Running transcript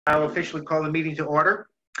I'll officially call the meeting to order.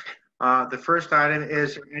 The first item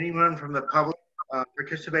is anyone from the public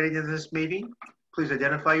participating in this meeting. Please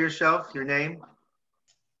identify yourself, your name.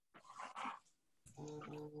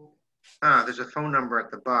 There's a phone number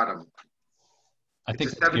at the bottom. I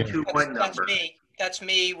think it's a 721 number. That's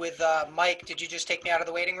me with Mike. Did you just take me out of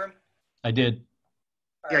the waiting room? I did.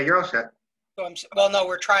 Yeah, you're all set. So well, no,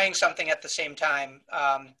 we're trying something at the same time.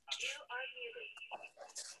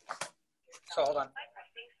 So hold on.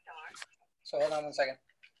 Hold on one second.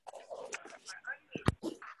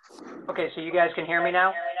 Okay, so you guys can hear me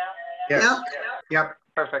now? Yes. Yep.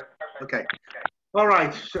 Perfect. Okay. All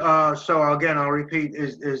right. So again, I'll repeat.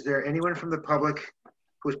 Is there anyone from the public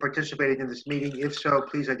who is participating in this meeting? If so,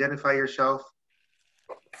 please identify yourself.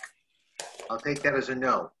 I'll take that as a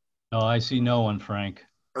no. No, I see no one, Frank.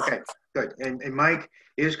 Okay, good. And Mike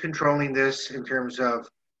is controlling this in terms of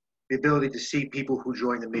the ability to see people who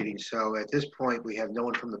join the meeting. So at this point, we have no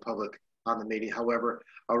one from the public on the meeting. However,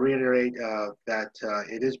 I'll reiterate that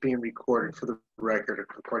it is being recorded for the record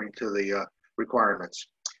according to the requirements.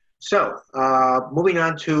 So moving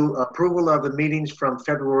on to approval of the meetings from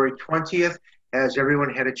February 20th. Has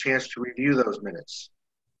everyone had a chance to review those minutes?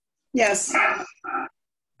 Yes.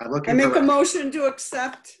 I make a motion to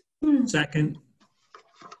accept. Second.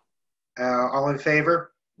 All in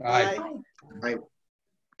favor? Aye. Aye.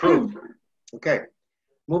 Approved. Okay.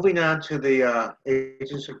 Moving on to the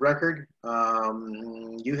agents of record.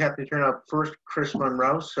 You have to turn up first, Chris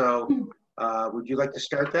Monroe. So would you like to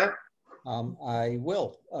start that? I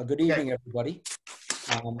will. Good evening, everybody.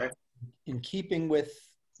 In keeping with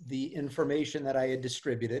the information that I had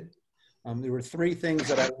distributed, there were three things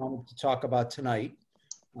that I wanted to talk about tonight.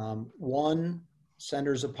 One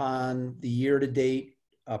centers upon the year-to-date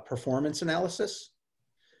performance analysis.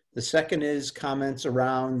 The second is comments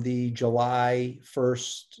around the July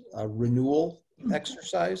 1st renewal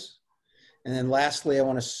exercise. And then lastly, I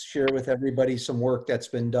want to share with everybody some work that's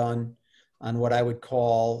been done on what I would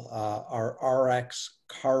call our RX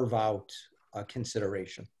carve-out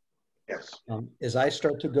consideration. Yes. As I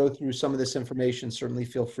start to go through some of this information, certainly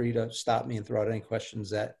feel free to stop me and throw out any questions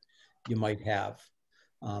that you might have.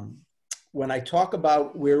 When I talk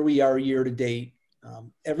about where we are year to date,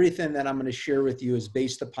 everything that I'm going to share with you is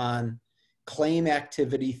based upon claim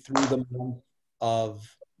activity through the month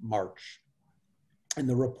of March. And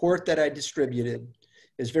the report that I distributed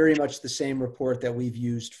is very much the same report that we've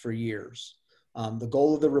used for years. The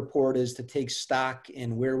goal of the report is to take stock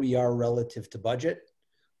in where we are relative to budget.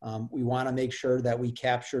 We want to make sure that we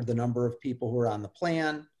capture the number of people who are on the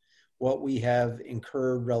plan, what we have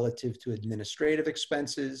incurred relative to administrative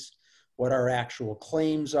expenses, what our actual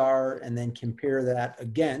claims are, and then compare that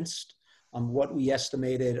against what we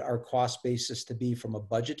estimated our cost basis to be from a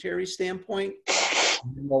budgetary standpoint.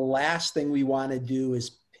 And the last thing we want to do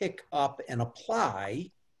is pick up and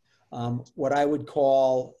apply what I would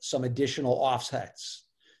call some additional offsets.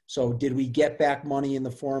 So did we get back money in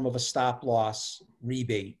the form of a stop loss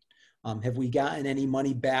rebate? Have we gotten any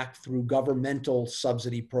money back through governmental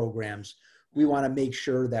subsidy programs? We want to make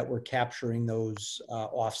sure that we're capturing those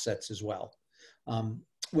offsets as well.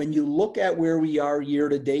 When you look at where we are year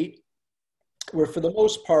to date, we're for the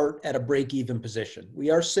most part at a break-even position. We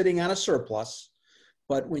are sitting on a surplus,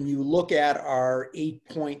 but when you look at our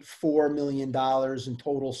 $8.4 million in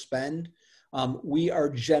total spend, we are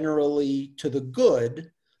generally to the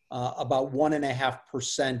good about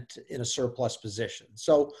 1.5% in a surplus position.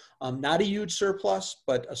 So not a huge surplus,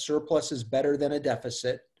 but a surplus is better than a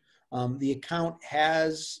deficit. The account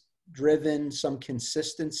has driven some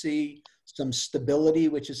consistency, some stability,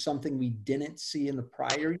 which is something we didn't see in the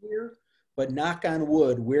prior year. But knock on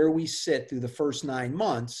wood, where we sit through the first 9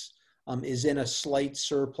 months is in a slight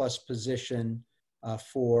surplus position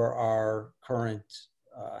for our current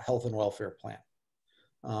health and welfare plan.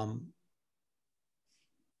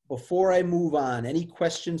 Before I move on, any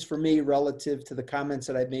questions for me relative to the comments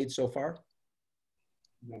that I've made so far?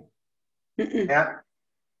 No.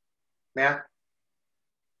 Matt?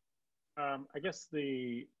 I guess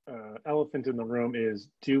the elephant in the room is,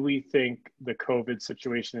 do we think the COVID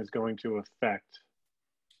situation is going to affect,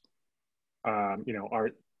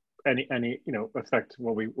 affect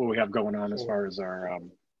what we have going on as far as our,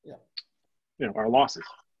 our losses?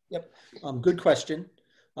 Yep. Good question.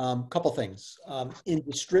 Couple things. In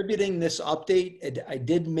distributing this update, I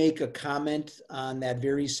did make a comment on that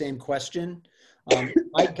very same question.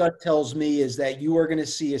 My gut tells me is that you are going to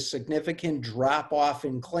see a significant drop off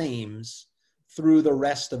in claims through the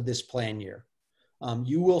rest of this plan year.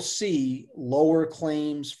 You will see lower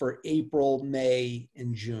claims for April, May,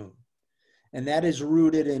 and June. And that is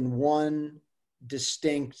rooted in one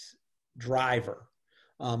distinct driver.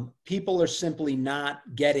 People are simply not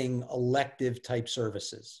getting elective type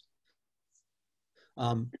services.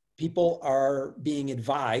 People are being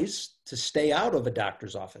advised to stay out of a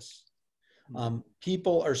doctor's office.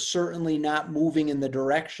 People are certainly not moving in the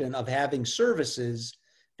direction of having services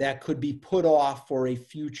that could be put off for a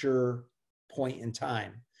future point in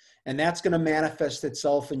time. And that's going to manifest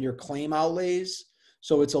itself in your claim outlays.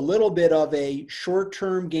 So it's a little bit of a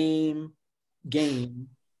short-term game,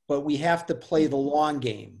 but we have to play the long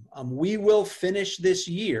game. We will finish this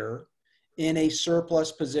year in a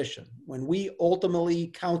surplus position. When we ultimately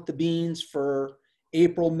count the beans for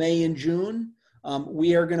April, May, and June,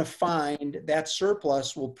 we are going to find that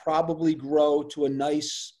surplus will probably grow to a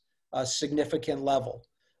nice, significant level.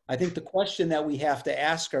 I think the question that we have to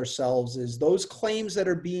ask ourselves is those claims that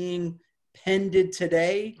are being pended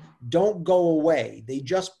today don't go away. They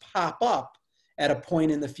just pop up at a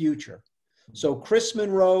point in the future. So Chris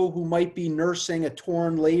Monroe, who might be nursing a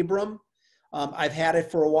torn labrum, I've had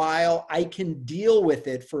it for a while. I can deal with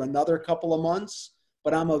it for another couple of months,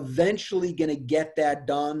 but I'm eventually going to get that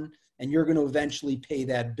done, and you're going to eventually pay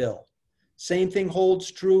that bill. Same thing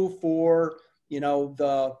holds true for,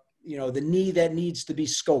 the knee that needs to be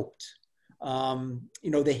scoped,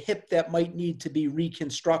 the hip that might need to be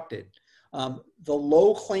reconstructed. The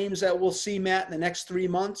low claims that we'll see, Matt, in the next 3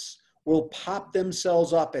 months will pop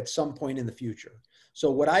themselves up at some point in the future. So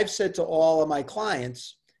what I've said to all of my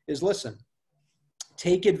clients is, listen,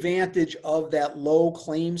 take advantage of that low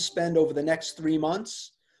claim spend over the next 3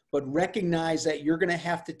 months, but recognize that you're going to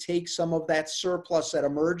have to take some of that surplus that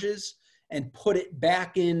emerges and put it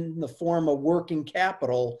back in the form of working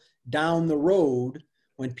capital down the road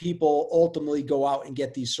when people ultimately go out and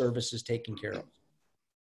get these services taken care of.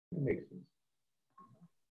 That makes sense.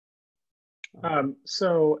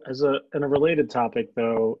 So in a related topic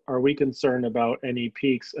though, are we concerned about any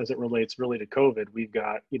peaks as it relates really to COVID? We've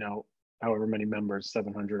got, however many members,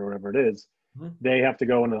 700 or whatever it is, they have to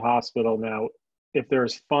go into the hospital. Now, if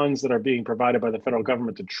there's funds that are being provided by the federal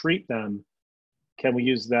government to treat them, can we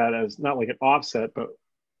use that as not like an offset, but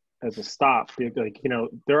as a stop? Like,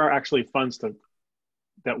 there are actually funds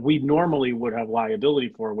that we normally would have liability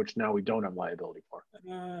for, which now we don't have liability for.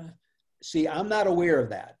 See, I'm not aware of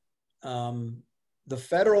that. The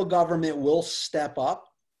federal government will step up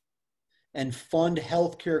and fund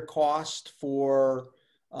healthcare costs for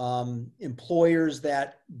employers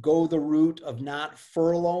that go the route of not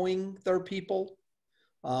furloughing their people.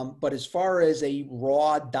 But as far as a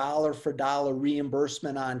raw dollar for dollar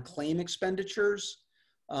reimbursement on claim expenditures,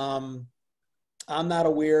 I'm not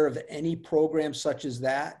aware of any program such as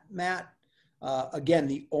that, Matt. Again,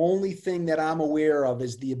 the only thing that I'm aware of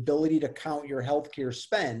is the ability to count your healthcare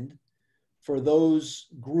spend for those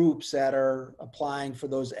groups that are applying for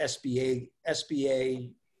those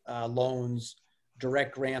SBA loans,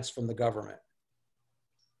 direct grants from the government.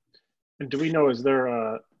 And do we know, is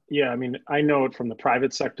there I know it from the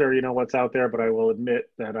private sector, what's out there, but I will admit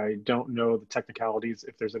that I don't know the technicalities.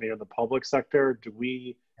 If there's any in the public sector, do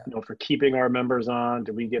we, for keeping our members on,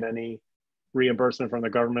 do we get any reimbursement from the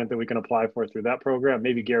government that we can apply for through that program?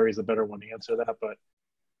 Maybe Gary's a better one to answer that, but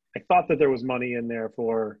I thought that there was money in there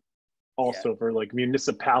for also for like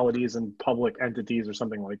municipalities and public entities or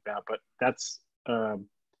something like that, but that's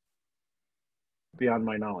beyond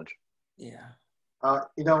my knowledge. I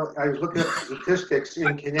was looking at statistics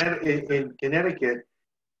in Connecticut,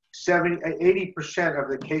 80% of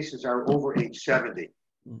the cases are over age 70.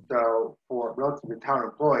 So for relative to town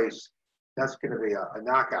employees, that's going to be a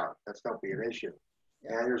knockout. That's not be an issue.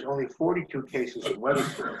 And there's only 42 cases in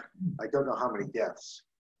Weathersfield. I don't know how many deaths.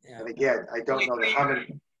 And again, I don't know how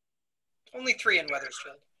many. Only 3 in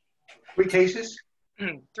Weathersfield. 3 cases?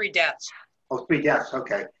 3 deaths. Oh, 3 deaths.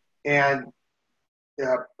 Okay. And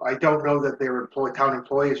I don't know that they were town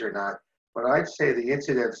employees or not, but I'd say the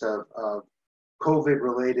incidence of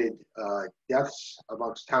COVID-related deaths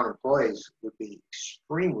amongst town employees would be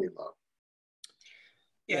extremely low.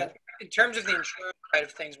 Yeah, in terms of the insurance side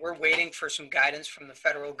of things, we're waiting for some guidance from the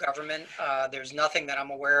federal government. There's nothing that I'm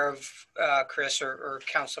aware of, Chris or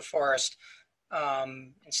Councilor Forrest.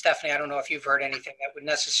 And Stephanie, I don't know if you've heard anything that would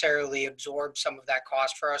necessarily absorb some of that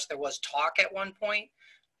cost for us. There was talk at one point,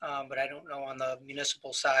 but I don't know on the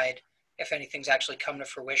municipal side if anything's actually come to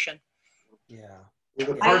fruition. Yeah. I'd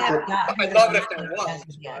love it if there was.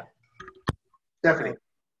 Stephanie.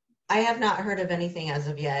 I have not heard of anything as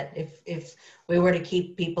of yet. If we were to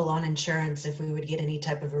keep people on insurance, if we would get any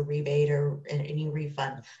type of a rebate or any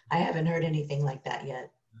refund, I haven't heard anything like that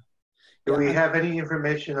yet. Do we have any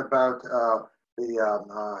information about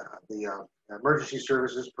the emergency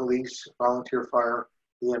services, police, volunteer fire,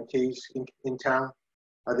 EMTs in town?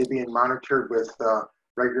 Are they being monitored with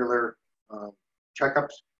regular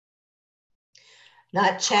checkups?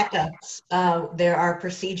 Not checkups. There are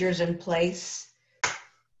procedures in place.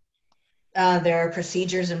 There are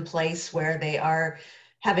procedures in place where they are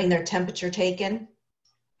having their temperature taken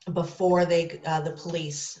before the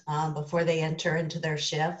police, before they enter into their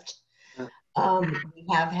shift. We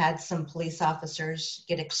have had some police officers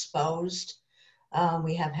get exposed.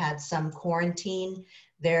 We have had some quarantine.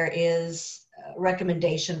 There is a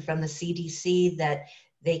recommendation from the CDC that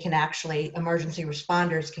they can actually, emergency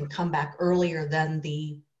responders can come back earlier than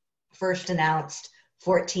the first announced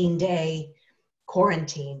 14-day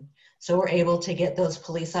quarantine. So we're able to get those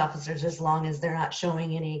police officers, as long as they're not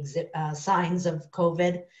showing any signs of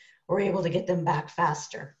COVID, we're able to get them back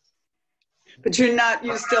faster. But you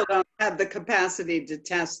still don't have the capacity to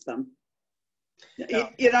test them. No.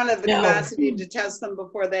 You don't have the No. capacity to test them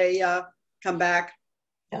before they come back?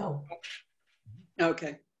 No.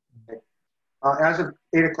 Okay. As of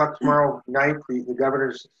 8 o'clock tomorrow night, the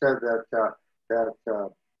governor said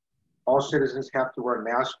that all citizens have to wear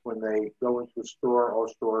masks when they go into a store. All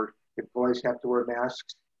store employees have to wear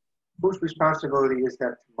masks. Whose responsibility is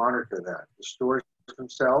that to monitor that? The stores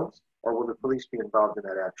themselves, or will the police be involved in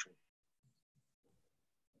that action?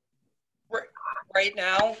 Right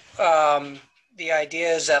now, the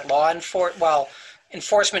idea is that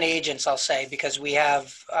enforcement agents, I'll say, because we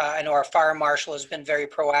have, I know our fire marshal has been very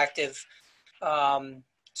proactive.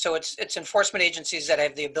 So it's enforcement agencies that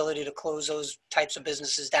have the ability to close those types of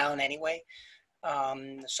businesses down anyway.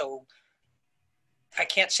 So I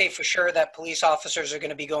can't say for sure that police officers are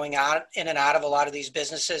going to be going out in and out of a lot of these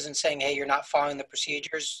businesses and saying, hey, you're not following the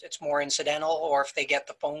procedures. It's more incidental, or if they get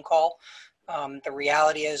the phone call. The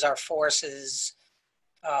reality is our force is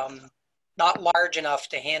not large enough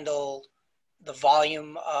to handle the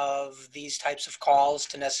volume of these types of calls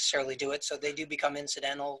to necessarily do it. So they do become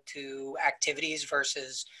incidental to activities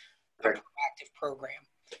versus a proactive program.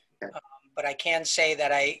 Okay. But I can say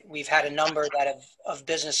that we've had a number of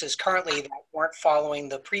businesses currently that weren't following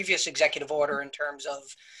the previous executive order in terms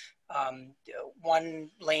of one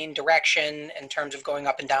lane direction, in terms of going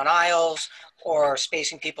up and down aisles, or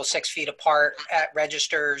spacing people 6 feet apart at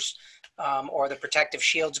registers, or the protective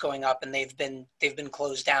shields going up, and they've been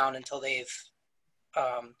closed down until they've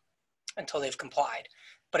complied.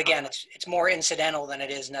 But again, it's more incidental than it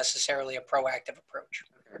is necessarily a proactive approach.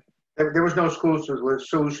 There was no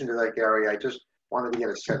solution to that, Gary. I just wanted to get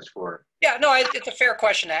a sense for it. Yeah, no, it's a fair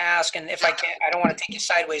question to ask, and if I can, I don't want to take you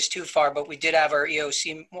sideways too far, but we did have our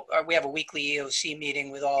EOC. We have a weekly EOC meeting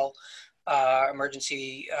with all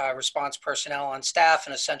emergency response personnel on staff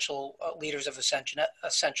and essential leaders of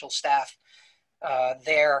essential staff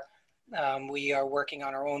there. We are working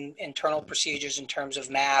on our own internal procedures in terms of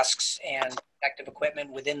masks and protective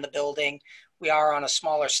equipment within the building. We are on a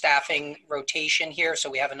smaller staffing rotation here,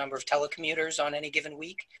 so we have a number of telecommuters on any given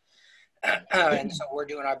week. And so we're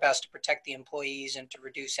doing our best to protect the employees and to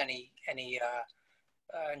reduce any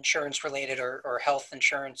insurance related or health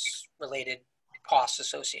insurance related costs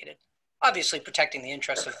associated. Obviously protecting the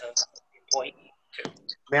interests of the employee too.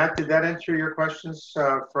 Matt, did that answer your questions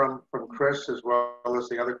from Chris, as well as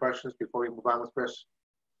the other questions before we move on with Chris?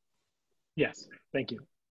 Yes, thank you.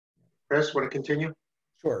 Chris, want to continue?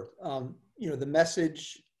 Sure. The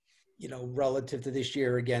message, relative to this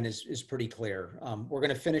year, again, is pretty clear. We're going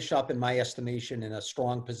to finish up, in my estimation, in a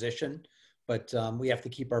strong position, but we have to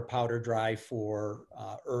keep our powder dry for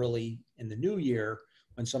early in the new year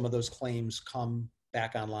when some of those claims come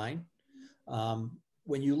back online.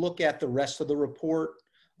 When you look at the rest of the report,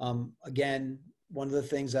 again, one of the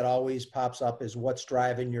things that always pops up is what's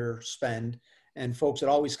driving your spend. And folks, it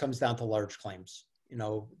always comes down to large claims.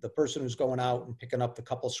 The person who's going out and picking up the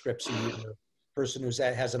couple scripts a year, person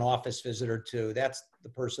has an office visit or two, that's the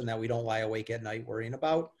person that we don't lie awake at night worrying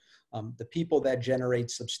about. The people that generate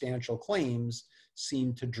substantial claims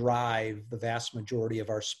seem to drive the vast majority of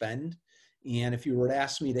our spend. And if you were to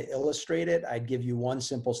ask me to illustrate it, I'd give you one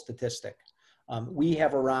simple statistic. We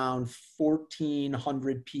have around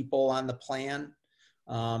 1,400 people on the plan.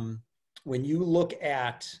 When you look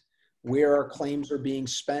at where our claims are being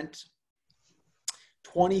spent,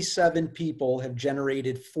 27 people have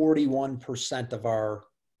generated 41% of our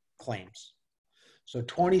claims. So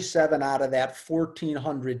 27 out of that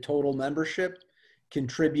 1,400 total membership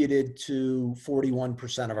contributed to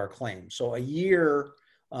 41% of our claims. So a year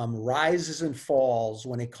rises and falls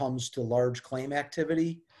when it comes to large claim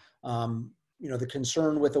activity. The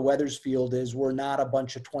concern with the Wethersfield is we're not a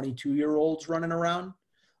bunch of 22-year-olds running around.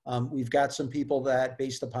 We've got some people that,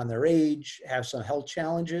 based upon their age, have some health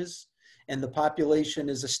challenges. and the population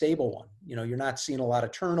is a stable one. You know, you're not seeing a lot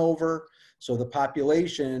of turnover. So the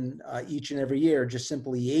population each and every year just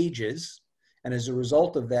simply ages. And as a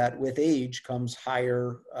result of that, with age comes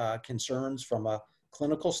higher concerns from a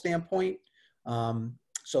clinical standpoint.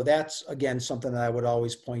 So that's, again, something that I would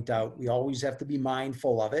always point out. We always have to be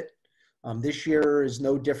mindful of it. This year is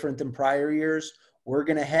no different than prior years. We're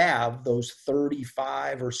going to have those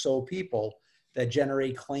 35 or so people that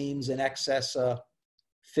generate claims in excess of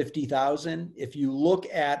 50,000. If you look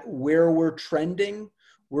at where we're trending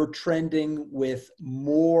with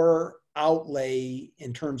more outlay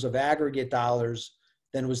in terms of aggregate dollars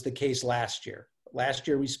than was the case last year. Last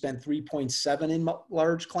year, we spent 3.7 in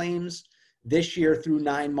large claims. This year, through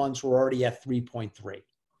 9 months, we're already at 3.3.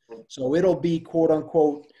 So it'll be, quote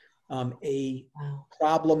unquote, a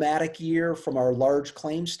problematic year from our large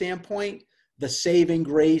claim standpoint. The saving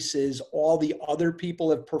grace is all the other people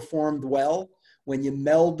have performed well. When you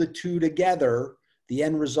meld the two together, the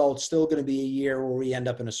end result's still going to be a year where we end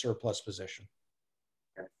up in a surplus position.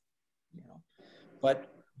 You know, but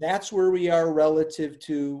that's where we are relative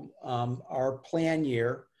to our plan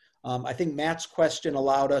year. I think Matt's question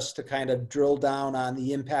allowed us to kind of drill down on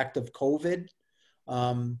the impact of COVID.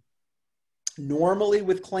 Normally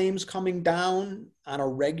with claims coming down on a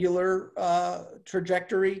regular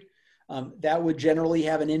trajectory, that would generally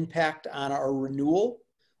have an impact on our renewal.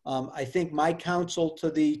 I think my counsel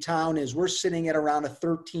to the town is we're sitting at around a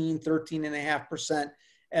 13.5%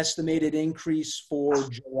 estimated increase for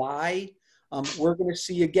July. We're going to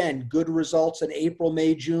see, again, good results in April,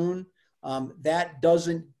 May, June. That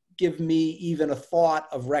doesn't give me even a thought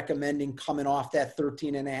of recommending coming off that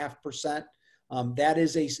 13.5%. That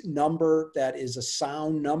is a number that is a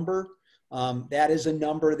sound number. That is a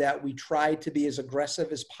number that we try to be as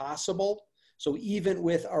aggressive as possible. So even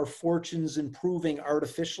with our fortunes improving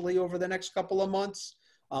artificially over the next couple of months,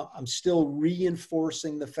 I'm still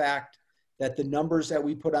reinforcing the fact that the numbers that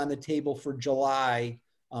we put on the table for July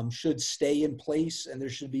should stay in place, and there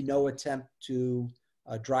should be no attempt to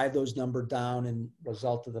drive those numbers down and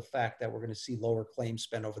result of the fact that we're going to see lower claim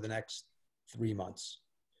spend over the next 3 months.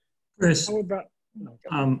 Chris,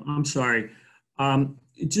 I'm sorry.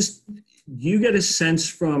 Just, do you get a sense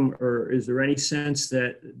from, or is there any sense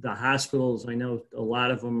that the hospitals, I know a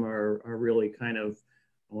lot of them are really kind of,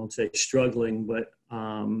 I won't say struggling, but,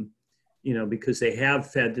 you know, because they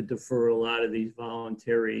have had to defer a lot of these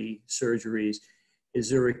voluntary surgeries. Is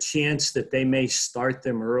there a chance that they may start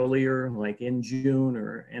them earlier, like in June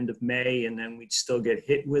or end of May, and then we'd still get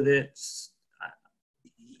hit with it?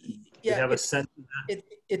 Yeah, have a sense of that?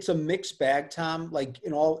 It's a mixed bag, Tom. Like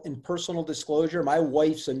in personal disclosure, my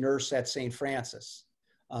wife's a nurse at St. Francis.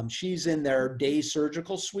 She's in their day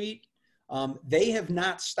surgical suite. They have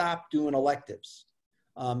not stopped doing electives.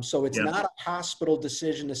 So it's not a hospital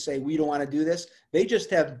decision to say, we don't want to do this. They just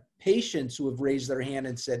have patients who have raised their hand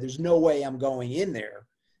and said, there's no way I'm going in there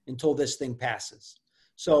until this thing passes.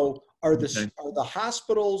 So are the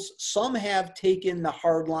hospitals, some have taken the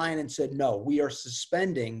hard line and said, no, we are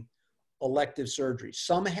suspending elective surgery.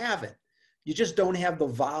 Some haven't. You just don't have the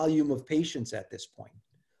volume of patients at this point.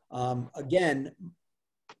 Again,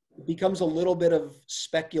 it becomes a little bit of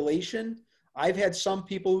speculation. I've had some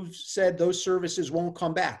people who've said those services won't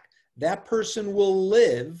come back. That person will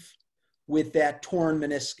live with that torn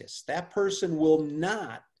meniscus. That person will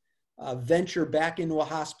not venture back into a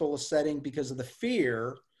hospital setting because of the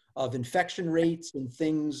fear of infection rates and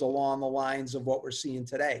things along the lines of what we're seeing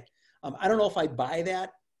today. I don't know if I buy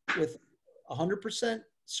that with 100%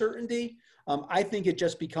 certainty. I think it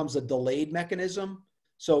just becomes a delayed mechanism.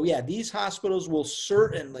 So yeah, these hospitals will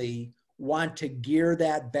certainly want to gear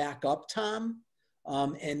that back up, Tom,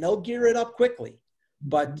 and they'll gear it up quickly.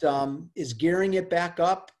 But is gearing it back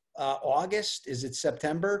up August? Is it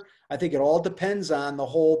September? I think it all depends on the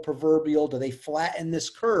whole proverbial, do they flatten this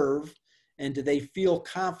curve, and do they feel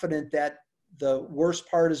confident that the worst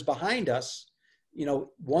part is behind us? You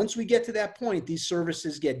know, once we get to that point, these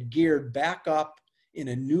services get geared back up in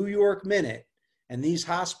a New York minute, and these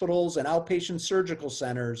hospitals and outpatient surgical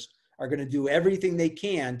centers are going to do everything they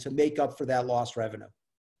can to make up for that lost revenue.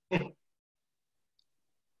 Yes,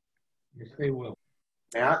 they will.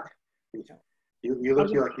 Matt, you look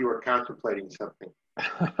like you were contemplating something.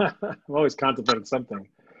 I'm always contemplating something.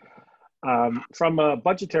 From a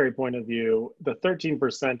budgetary point of view, the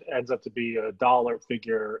 13% ends up to be a dollar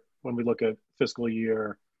figure when we look at fiscal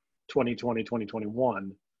year 2020,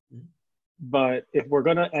 2021. But if we're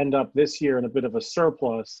going to end up this year in a bit of a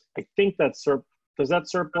surplus, I think that does that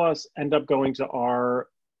surplus end up going to our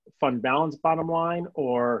fund balance bottom line?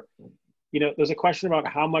 Or, you know, there's a question about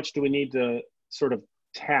how much do we need to sort of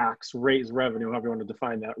raise revenue, however you want to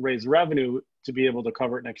define that, raise revenue to be able to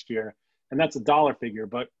cover it next year. And that's a dollar figure,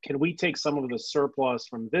 but can we take some of the surplus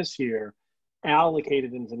from this year, allocate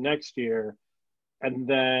it into next year, and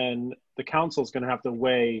then the council is going to have to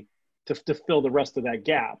weigh to fill the rest of that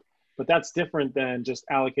gap. But that's different than just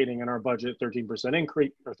allocating in our budget 13%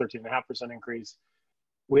 increase or 13.5% increase.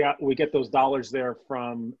 We get those dollars there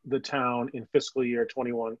from the town in fiscal year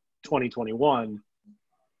 2021.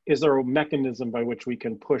 Is there a mechanism by which we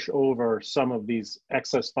can push over some of these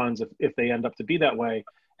excess funds if they end up to be that way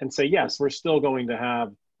and say, yes, we're still going to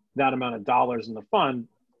have that amount of dollars in the fund,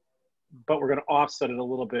 but we're going to offset it a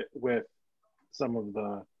little bit with some of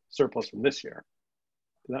the surplus from this year.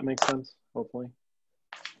 Does that make sense? Hopefully.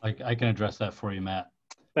 I can address that for you, Matt.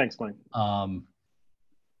 Thanks, Mike.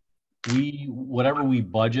 Whatever we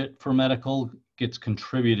budget for medical gets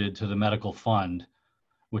contributed to the medical fund,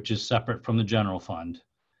 which is separate from the general fund.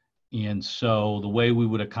 And so the way we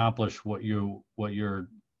would accomplish what you're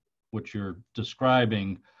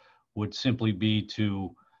describing would simply be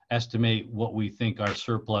to estimate what we think our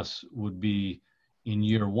surplus would be in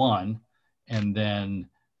year one, and then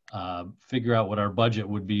figure out what our budget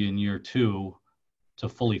would be in year two to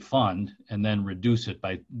fully fund, and then reduce it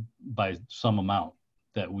by some amount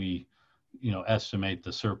that we, estimate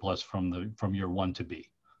the surplus from year one to be.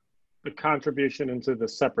 The contribution into the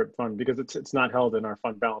separate fund, because it's not held in our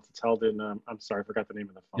fund balance. It's held in, I'm sorry, I forgot the name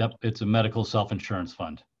of the fund. Yep, it's a medical self-insurance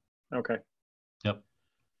fund. Okay. Yep.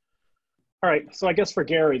 All right, so I guess for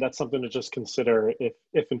Gary, that's something to just consider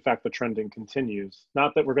if in fact the trending continues.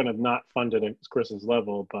 Not that we're going to not fund it at Chris's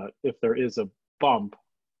level, but if there is a bump,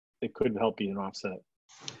 it could help be an offset.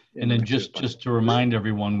 And then just to remind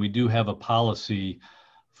everyone, we do have a policy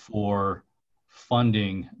for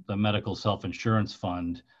funding the medical self-insurance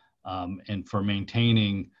fund and for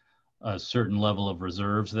maintaining a certain level of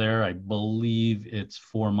reserves there. I believe it's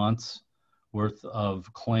 4 months worth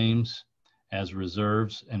of claims as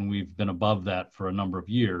reserves, and we've been above that for a number of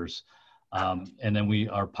years. And then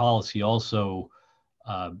our policy also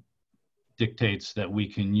dictates that we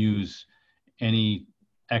can use any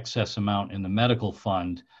excess amount in the medical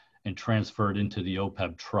fund and transfer it into the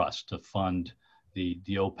OPEB trust to fund the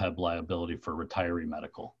OPEB liability for retiree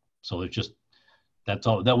medical. So it's just, that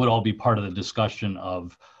would all be part of the discussion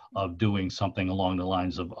of doing something along the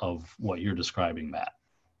lines of what you're describing, Matt,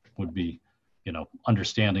 would be,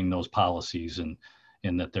 understanding those policies and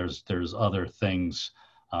that there's other things,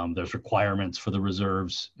 there's requirements for the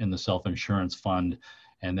reserves in the self-insurance fund,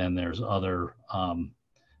 and then there's other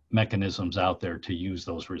mechanisms out there to use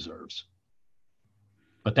those reserves.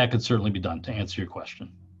 But that could certainly be done, to answer your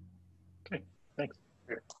question. Okay, thanks.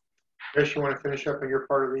 Chris, you want to finish up on your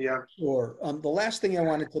part of the? Sure. The last thing I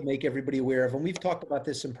wanted to make everybody aware of, and we've talked about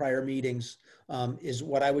this in prior meetings, is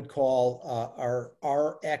what I would call our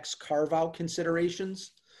RX carve-out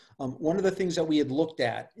considerations. One of the things that we had looked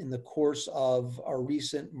at in the course of our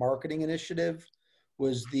recent marketing initiative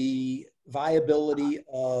was the viability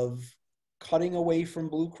of cutting away from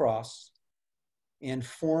Blue Cross and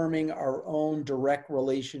forming our own direct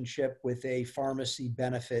relationship with a pharmacy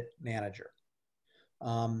benefit manager.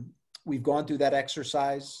 We've gone through that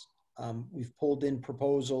exercise. We've pulled in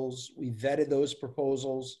proposals. We've vetted those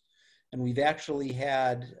proposals. And we've actually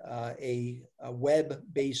had a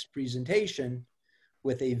web-based presentation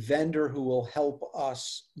with a vendor who will help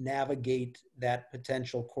us navigate that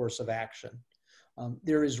potential course of action.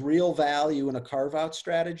 There is real value in a carve-out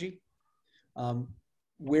strategy.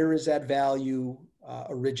 Where does that value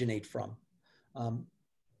originate from?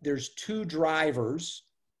 There's two drivers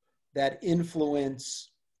that influence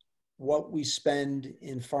what we spend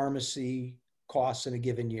in pharmacy costs in a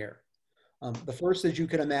given year. The first, as you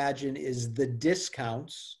can imagine, is the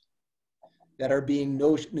discounts that are being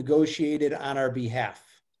negotiated on our behalf.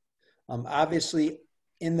 Obviously,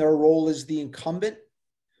 in their role as the incumbent,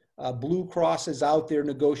 Blue Cross is out there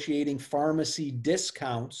negotiating pharmacy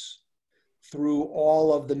discounts through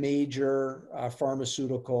all of the major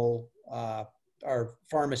pharmaceutical or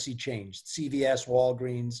pharmacy chains, CVS,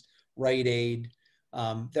 Walgreens, Rite Aid.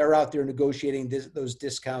 They're out there negotiating those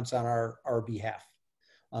discounts on our behalf.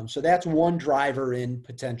 So that's one driver in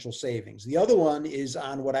potential savings. The other one is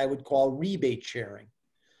on what I would call rebate sharing.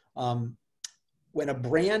 When a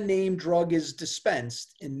brand name drug is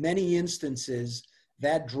dispensed, in many instances,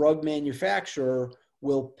 that drug manufacturer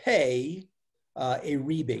will pay a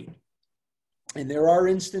rebate. And there are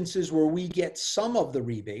instances where we get some of the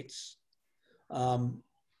rebates.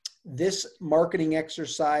 This marketing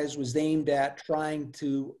exercise was aimed at trying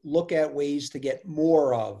to look at ways to get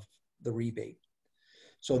more of the rebate.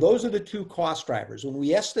 So those are the two cost drivers. When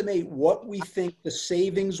we estimate what we think the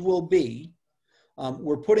savings will be,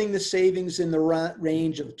 we're putting the savings in the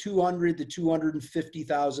range of $200,000 to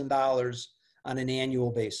 $250,000 on an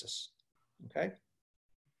annual basis. Okay.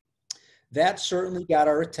 That certainly got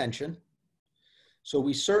our attention. So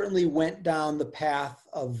we certainly went down the path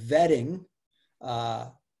of vetting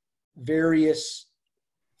various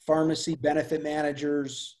pharmacy benefit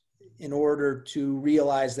managers in order to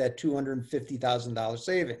realize that $250,000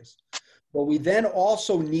 savings. What we then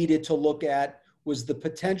also needed to look at was the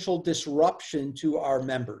potential disruption to our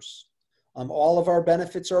members. All of our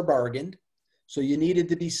benefits are bargained. So you needed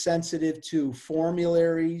to be sensitive to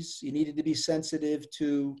formularies. You needed to be sensitive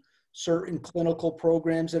to certain clinical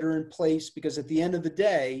programs that are in place, because at the end of the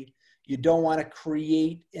day, you don't want to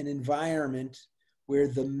create an environment where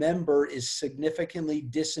the member is significantly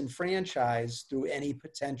disenfranchised through any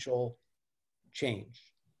potential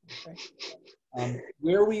change. Okay?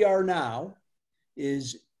 Where we are now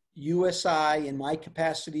is USI, in my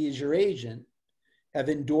capacity as your agent, have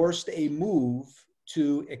endorsed a move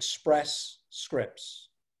to Express Scripts.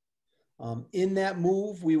 In that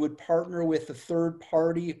move, we would partner with a third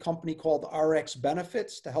party, a company called RX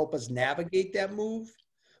Benefits, to help us navigate that move.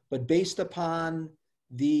 But based upon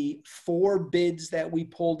the 4 bids that we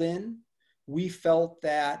pulled in, we felt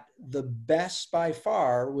that the best by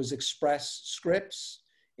far was Express Scripts,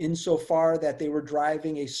 insofar that they were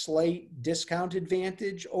driving a slight discount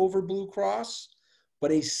advantage over Blue Cross,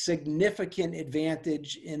 but a significant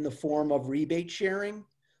advantage in the form of rebate sharing.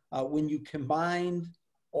 When you combined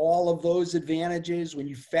all of those advantages, when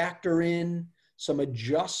you factor in some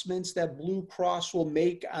adjustments that Blue Cross will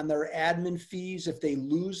make on their admin fees if they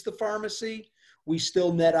lose the pharmacy, we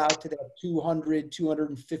still net out to that $200,000,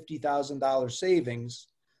 $250,000 savings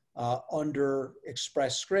under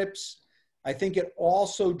Express Scripts. I think it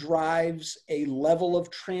also drives a level of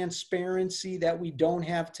transparency that we don't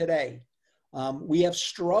have today. We have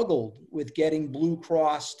struggled with getting Blue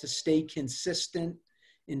Cross to stay consistent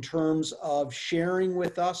in terms of sharing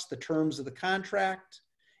with us the terms of the contract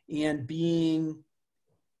and being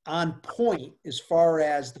on point as far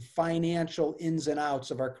as the financial ins and outs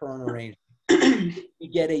of our current arrangement. We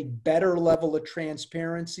get a better level of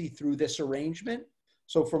transparency through this arrangement.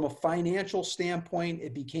 So from a financial standpoint,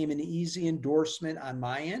 it became an easy endorsement on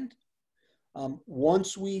my end.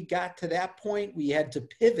 Once we got to that point, we had to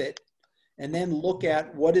pivot and then look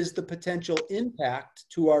at what is the potential impact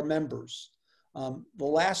to our members. The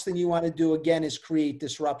last thing you want to do, again, is create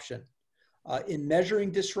disruption. In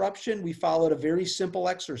measuring disruption, we followed a very simple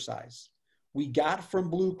exercise. We got from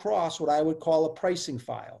Blue Cross what I would call a pricing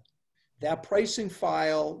file. That pricing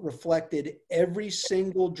file reflected every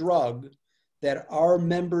single drug that our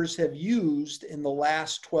members have used in the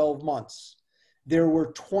last 12 months. There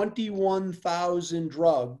were 21,000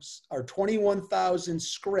 drugs, or 21,000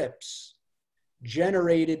 scripts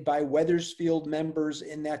generated by Wethersfield members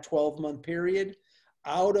in that 12-month period.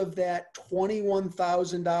 Out of that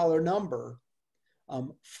 $21,000 number,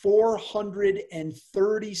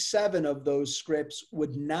 437 of those scripts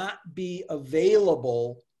would not be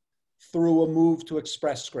available through a move to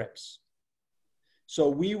Express Scripts. So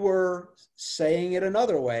we were, saying it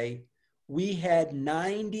another way, we had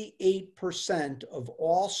 98% of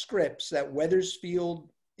all scripts that Wethersfield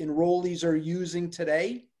enrollees are using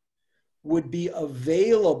today would be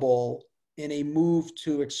available in a move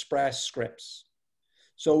to Express Scripts.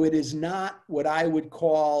 So it is not what I would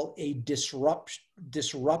call a disruptive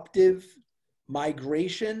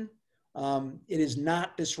migration. It is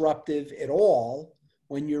not disruptive at all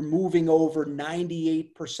when you're moving over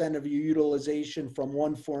 98% of your utilization from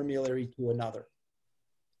one formulary to another.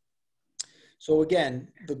 So again,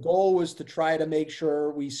 the goal was to try to make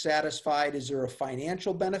sure we satisfied, is there a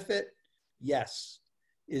financial benefit? Yes.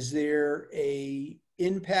 Is there an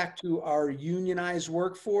impact to our unionized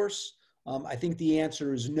workforce? I think the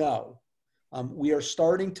answer is no. We are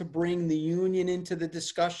starting to bring the union into the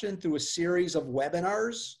discussion through a series of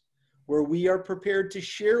webinars where we are prepared to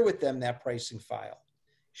share with them that pricing file,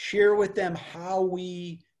 share with them how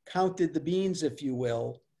we counted the beans, if you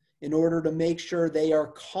will, in order to make sure they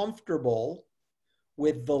are comfortable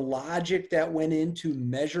with the logic that went into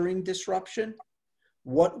measuring disruption,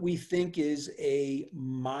 what we think is a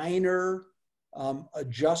minor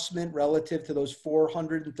adjustment relative to those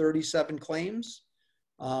 437 claims.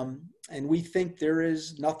 And we think there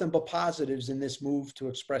is nothing but positives in this move to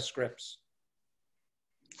Express Scripts.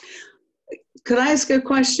 Could I ask a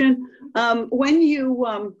question? When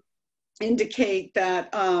you indicate that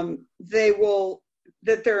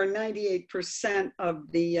that there are 98%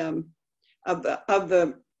 of the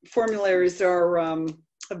formularies are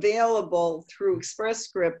available through Express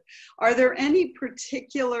Script, are there any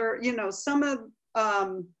particular, some of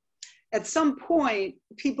at some point,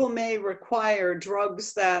 people may require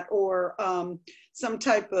drugs that, or some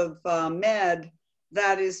type of med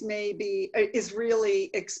that is really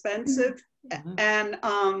expensive. Mhm. And,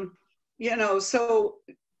 you know, so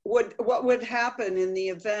what would happen in the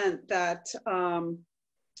event that,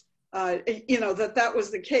 you know, that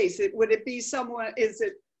was the case? Would it be someone,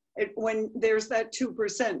 when there's that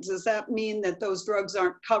 2%, does that mean that those drugs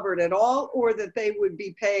aren't covered at all, or that they would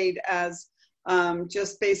be paid as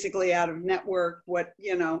just basically out of network, what,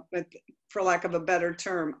 you know, for lack of a better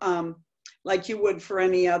term, like you would for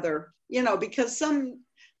any other, you know, because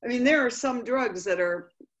there are some drugs that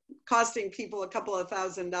are costing people a couple of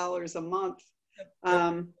 $1,000s a month,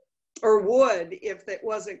 or would if it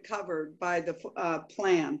wasn't covered by the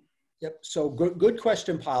plan. Yep. So good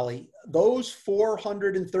question, Polly. Those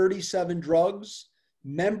 437 drugs,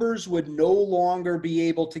 members would no longer be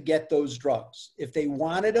able to get those drugs. If they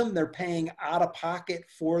wanted them, they're paying out of pocket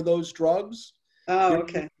for those drugs. Oh,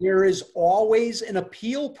 okay. There is always an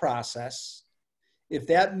appeal process. If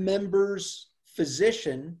that member's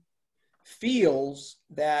physician feels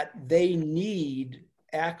that they need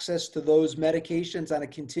access to those medications on a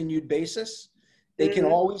continued basis, they can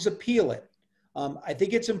always appeal it. I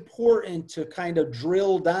think it's important to kind of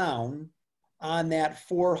drill down on that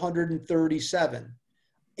 437.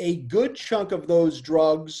 A good chunk of those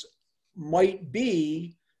drugs might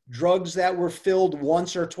be drugs that were filled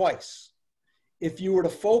once or twice. If you were to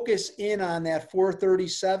focus in on that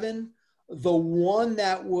 437, the one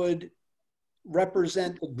that would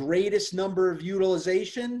represent the greatest number of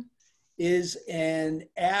utilization is an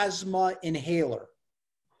asthma inhaler.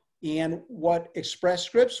 And what Express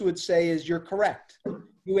Scripts would say is you're correct.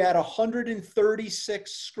 You had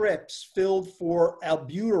 136 scripts filled for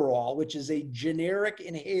albuterol, which is a generic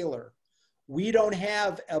inhaler. We don't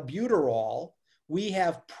have albuterol. We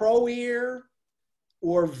have ProAir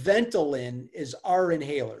or Ventolin is our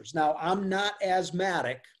inhalers. Now, I'm not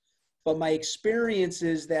asthmatic, but my experience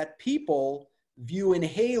is that people view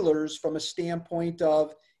inhalers from a standpoint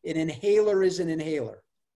of an inhaler is an inhaler.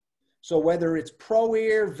 So whether it's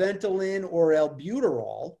ProAir, Ventolin, or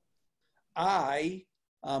albuterol, I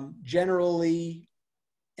generally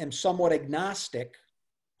am somewhat agnostic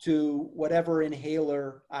to whatever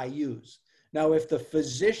inhaler I use. Now, if the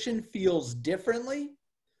physician feels differently,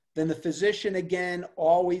 then the physician, again,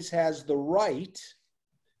 always has the right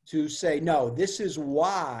to say, no, this is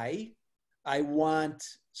why I want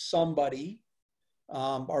somebody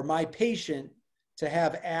or my patient to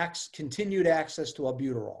have continued access to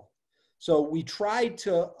albuterol. So we tried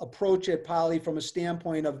to approach it, Polly, from a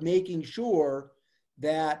standpoint of making sure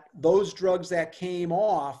that those drugs that came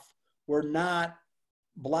off were not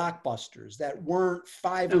blockbusters, that weren't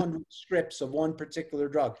 500 scripts of one particular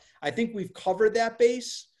drug. I think we've covered that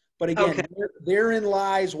base, but again, therein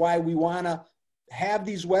lies why we want to have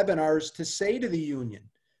these webinars to say to the union,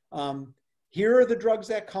 here are the drugs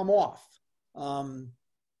that come off.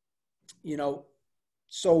 You know,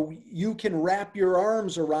 so you can wrap your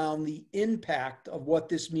arms around the impact of what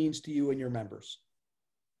this means to you and your members.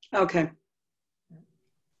 Okay.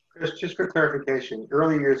 Chris, just for clarification,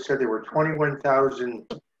 earlier you said there were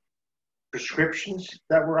 21,000 prescriptions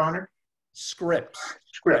that were honored? Scripts.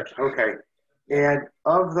 Scripts, okay. And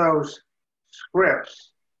of those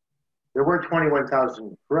scripts, there were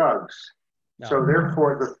 21,000 drugs. No. So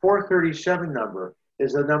therefore, the 437 number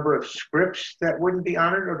is the number of scripts that wouldn't be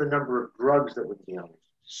honored, or the number of drugs that wouldn't be honored?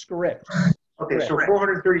 Scripts. Okay, so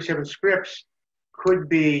 437 scripts could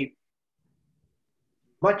be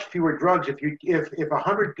much fewer drugs. If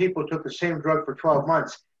 100 people took the same drug for 12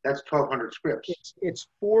 months, that's 1,200 scripts. It's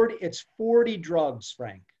 40 drugs,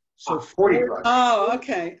 Frank. So 40 drugs. Oh,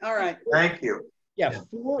 okay. All right. Thank you. Yeah.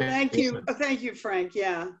 Thank you. Thank you, Frank.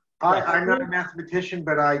 Yeah. I'm not a mathematician,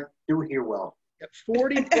 but I do hear well.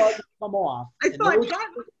 40 drugs come off. I thought, God,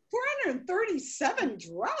 437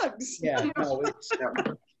 drugs. Yeah, no, that's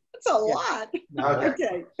a lot. No.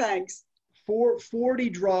 Okay, thanks. 40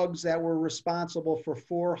 drugs that were responsible for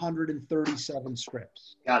 437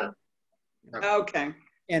 scripts. Got it. Okay.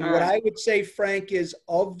 And what I would say, Frank, is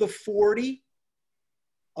of the 40,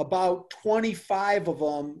 about 25 of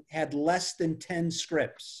them had less than 10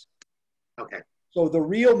 scripts. Okay. So the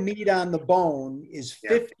real meat on the bone is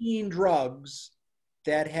 15 drugs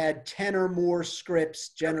that had 10 or more scripts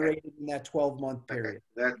generated in that 12-month period.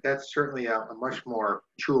 That's certainly a much more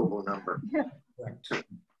chewable number. Right.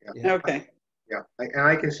 Yeah. Okay. Yeah, and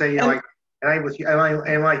I can say, like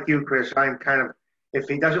you, Chris, I'm kind of, if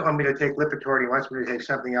he doesn't want me to take Lipitor, he wants me to take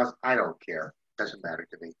something else, I don't care. Doesn't matter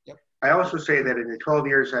to me. Yep. I also say that in the 12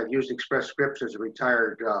 years I've used Express Scripts as a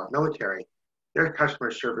retired military, their customer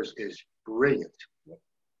service is brilliant.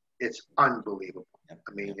 it's unbelievable. I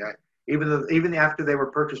mean, even after they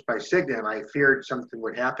were purchased by Cigna, and I feared something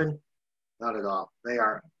would happen, not at all. They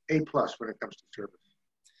are A+ when it comes to service.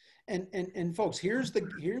 And folks,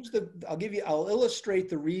 I'll illustrate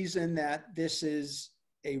the reason that this is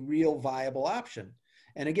a real viable option.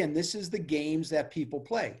 And again, this is the games that people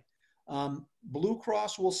play. Blue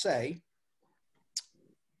Cross will say,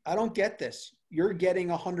 I don't get this. You're getting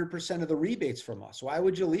 100% of the rebates from us. Why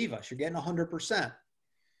would you leave us? You're getting 100%.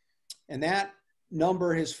 And that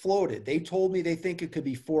number has floated. They told me they think it could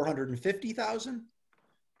be 450,000.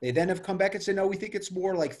 They then have come back and say, no, we think it's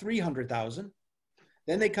more like 300,000.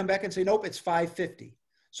 Then they come back and say, nope, it's 550.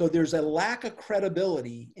 So there's a lack of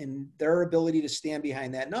credibility in their ability to stand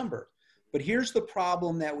behind that number. But here's the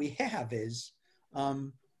problem that we have is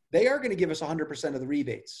they are going to give us 100% of the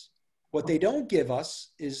rebates. What they don't give us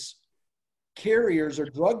is carriers or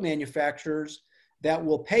drug manufacturers that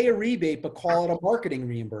will pay a rebate but call it a marketing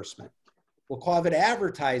reimbursement. We'll call it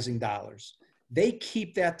advertising dollars. They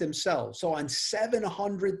keep that themselves. So on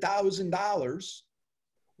 $700,000,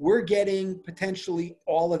 we're getting potentially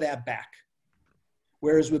all of that back.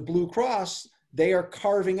 Whereas with Blue Cross, they are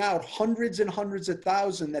carving out hundreds and hundreds of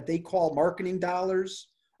thousands that they call marketing dollars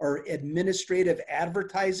or administrative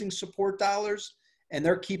advertising support dollars, and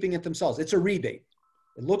they're keeping it themselves. It's a rebate.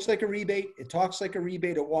 It looks like a rebate. It talks like a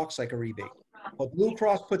rebate. It walks like a rebate. But Blue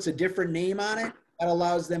Cross puts a different name on it that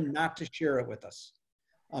allows them not to share it with us.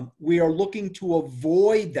 We are looking to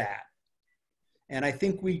avoid that. And I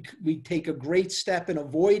think we take a great step in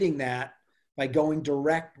avoiding that by going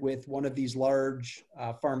direct with one of these large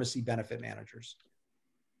pharmacy benefit managers.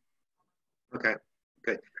 Okay,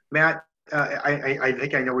 good. Matt, I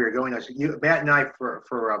think I know where you're going. Matt and I,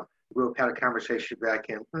 we had a conversation back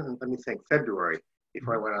in, let me think, February,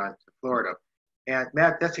 before I went on to Florida. And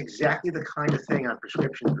Matt, that's exactly the kind of thing on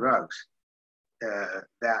prescription drugs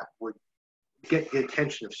that would get the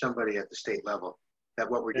attention of somebody at the state level. That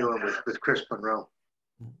what we're doing with Chris Monroe.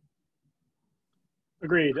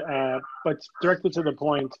 Agreed. But directly to the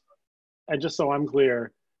point, and just so I'm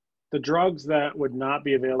clear, the drugs that would not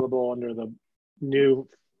be available under the new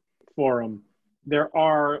forum, there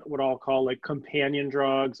are what I'll call like companion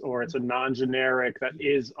drugs, or it's a non-generic that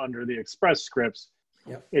is under the Express Scripts.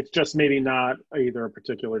 Yep. It's just maybe not either a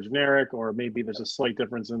particular generic, or maybe there's a slight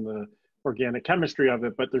difference in the organic chemistry of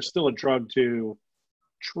it, but there's still a drug to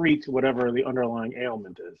treat whatever the underlying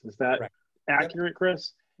ailment is. Is that right. accurate,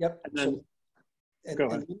 Chris? Yep. And then, go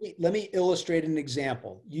ahead. Let me illustrate an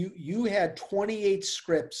example. You had 28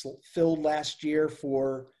 scripts filled last year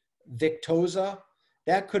for Victoza.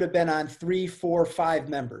 That could have been on 3, 4, 5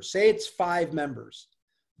 members. Say it's 5 members.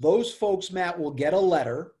 Those folks, Matt, will get a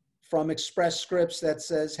letter from Express Scripts that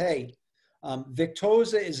says, hey,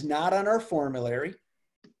 Victoza is not on our formulary,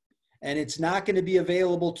 and it's not going to be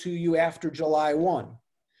available to you after July 1.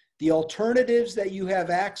 The alternatives that you have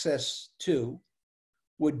access to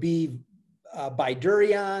would be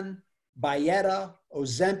Bydureon, Byetta,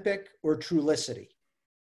 Ozempic, or Trulicity.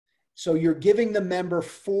 So you're giving the member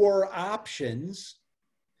 4 options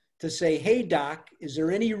to say, hey, doc, is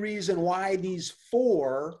there any reason why these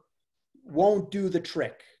 4 won't do the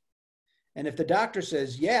trick? And if the doctor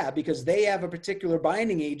says, yeah, because they have a particular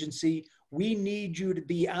binding agency, we need you to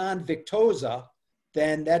be on Victoza,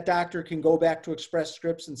 then that doctor can go back to Express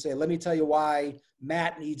Scripts and say, let me tell you why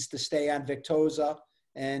Matt needs to stay on Victoza.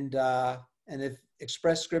 And if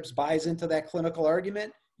Express Scripts buys into that clinical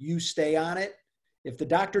argument, you stay on it. If the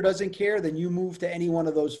doctor doesn't care, then you move to any one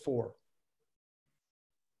of those 4.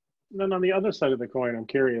 Then on the other side of the coin, I'm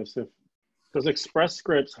curious if, does Express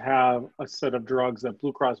Scripts have a set of drugs that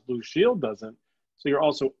Blue Cross Blue Shield doesn't? So you're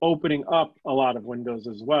also opening up a lot of windows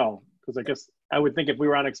as well. Because I guess I would think if we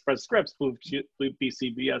were on Express Scripts, Blue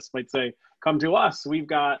BCBS might say, come to us. We've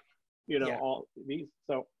got, all these.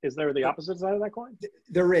 So is there the opposite side of that coin?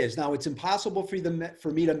 There is. Now, it's impossible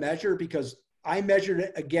for me to measure because I measured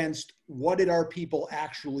it against what did our people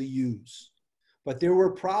actually use. But there were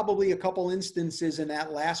probably a couple instances in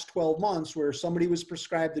that last 12 months where somebody was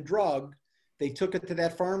prescribed the drug, they took it to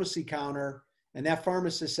that pharmacy counter, and that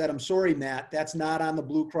pharmacist said, I'm sorry, Matt, that's not on the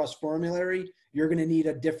Blue Cross formulary. You're going to need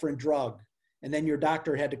a different drug. And then your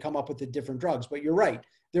doctor had to come up with the different drugs. But you're right.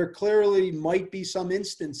 There clearly might be some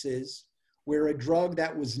instances where a drug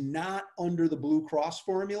that was not under the Blue Cross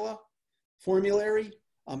formulary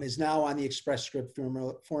is now on the Express Script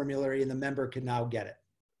formulary, and the member can now get it.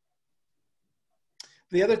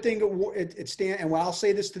 The other thing, and I'll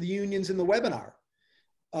say this to the unions in the webinar,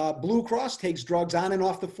 Blue Cross takes drugs on and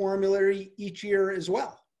off the formulary each year as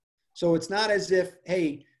well. So it's not as if,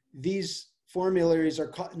 hey, these formularies are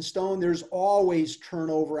cut in stone. There's always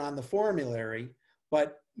turnover on the formulary,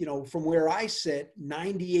 but you know, from where I sit,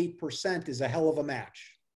 98% is a hell of a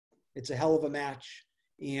match. It's a hell of a match.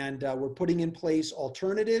 And we're putting in place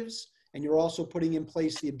alternatives, and you're also putting in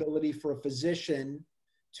place the ability for a physician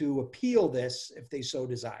to appeal this if they so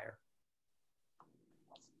desire.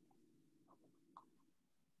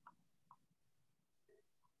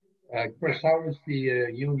 Chris, how is the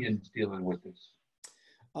unions dealing with this?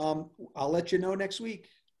 I'll let you know next week.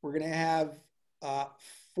 We're going to have 4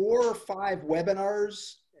 or 5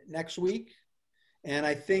 webinars next week. And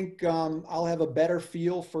I think I'll have a better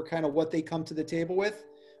feel for kind of what they come to the table with.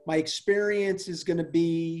 My experience is going to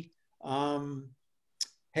be,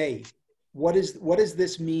 hey, what does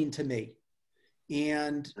this mean to me?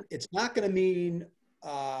 And it's not going to mean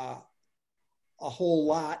a whole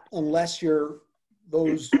lot unless you're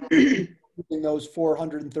those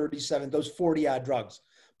 437, those 40 odd drugs.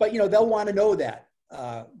 But, you know, they'll want to know that,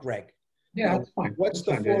 Greg. Yeah, that's fine. What's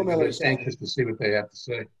that's the fine. formula? I'm just anxious to see what they have to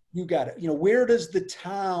say. You got it. You know, where does the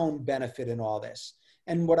town benefit in all this?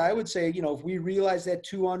 And what I would say, you know, if we realize that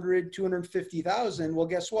 250,000, well,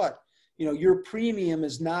 guess what? You know, your premium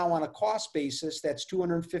is now on a cost basis that's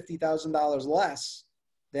 $250,000 less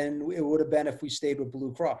than it would have been if we stayed with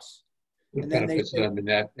Blue Cross. It And then benefits them in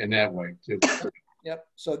that way too. Yep.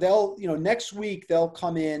 So they'll, you know, next week they'll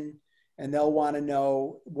come in and they'll want to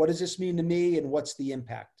know, what does this mean to me and what's the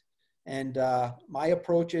impact? And my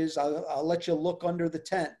approach is I'll let you look under the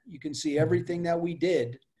tent. You can see everything that we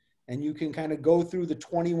did, and you can kind of go through the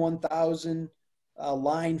 21,000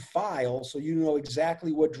 line file so you know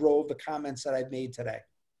exactly what drove the comments that I've made today.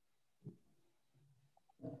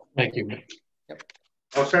 Thank you. Yep.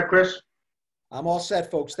 All set, Chris? I'm all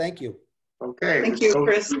set, folks. Thank you. Okay. Thank you,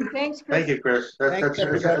 Chris. Thanks, Chris. Thank you, Chris. Thanks,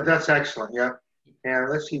 everybody. That's excellent, yeah. And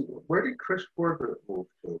let's see, where did Chris Borger move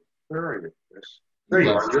to? Where are you, Chris? There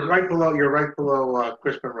you are. You're right below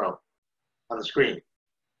Chris Monroe on the screen.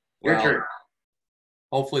 Your Well, turn.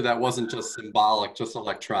 hopefully that wasn't just symbolic, just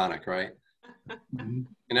electronic, right? Can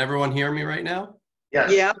everyone hear me right now?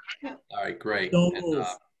 Yes. Yeah. All right, great. Don't And, move.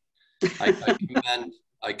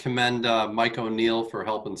 I commend Mike O'Neill for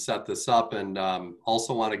helping set this up, and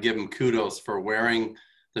also want to give him kudos for wearing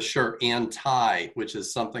the shirt and tie, which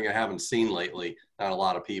is something I haven't seen lately on a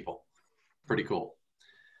lot of people. Pretty cool.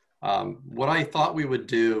 What I thought we would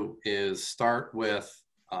do is start with,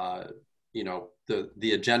 you know,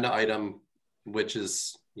 the agenda item, which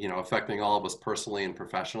is, you know, affecting all of us personally and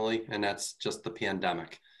professionally, and that's just the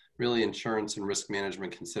pandemic. Really, insurance and risk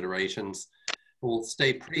management considerations. We'll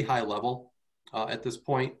stay pretty high level at this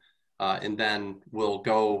point, and then we'll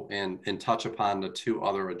go and touch upon the 2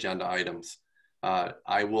 other agenda items.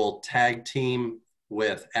 I will tag team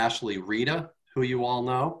with Ashley Rita, who you all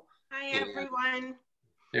know. Hi, everyone.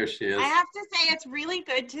 There she is. I have to say it's really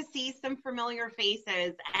good to see some familiar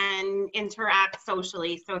faces and interact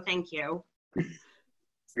socially, so thank you.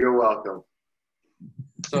 You're welcome.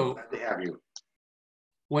 So Glad to have you.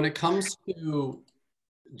 when it comes to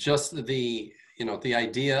just the, you know, the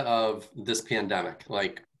idea of this pandemic,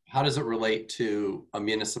 like how does it relate to a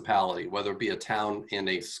municipality, whether it be a town and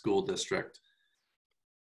a school district?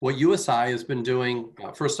 What USI has been doing,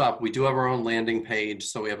 first off, we do have our own landing page,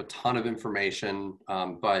 so we have a ton of information,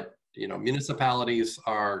 but you know, municipalities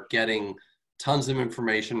are getting tons of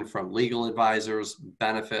information from legal advisors,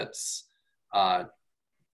 benefits,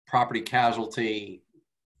 property casualty,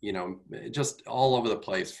 you know, just all over the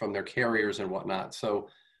place from their carriers and whatnot. So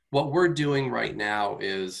what we're doing right now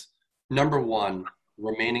is, number one,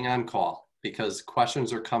 remaining on call, because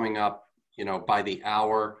questions are coming up, you know, by the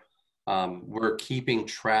hour. We're keeping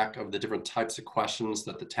track of the different types of questions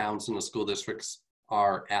that the towns and the school districts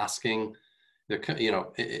are asking. You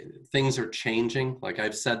know, things are changing. Like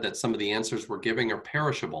I've said, that some of the answers we're giving are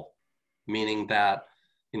perishable, meaning that,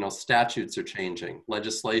 you know, statutes are changing,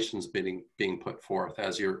 legislation's being put forth,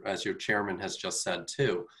 as your chairman has just said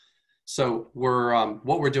too. So we're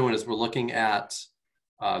what we're doing is we're looking at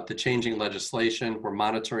the changing legislation. We're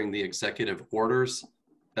monitoring the executive orders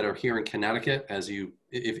that are here in Connecticut. As you,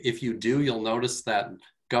 if you do, you'll notice that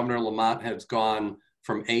Governor Lamont has gone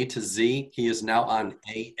from A to Z. He is now on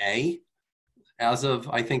AA as of,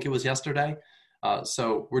 I think it was yesterday.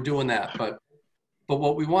 So we're doing that. But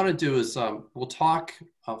what we want to do is we'll talk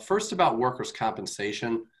first about workers'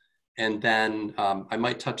 compensation, and then I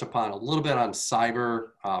might touch upon a little bit on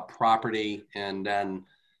cyber, property, and then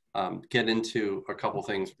get into a couple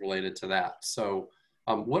things related to that. So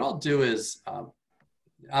what I'll do is,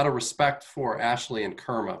 out of respect for Ashley and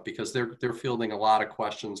Kerma, because they're fielding a lot of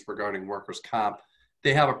questions regarding workers' comp,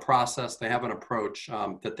 they have a process, they have an approach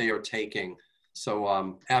that they are taking.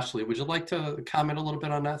 So Ashley, would you like to comment a little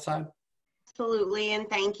bit on that side? Absolutely, and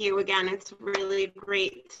thank you again. It's really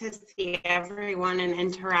great to see everyone and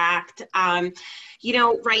interact. You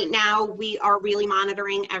know, right now we are really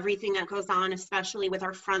monitoring everything that goes on, especially with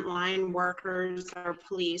our frontline workers, our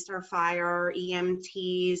police, our fire, our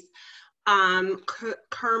EMTs.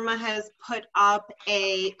 KERMA has put up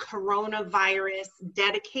a coronavirus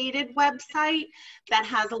dedicated website that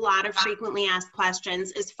has a lot of frequently asked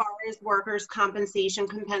questions. As far as workers' compensation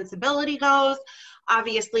compensability goes,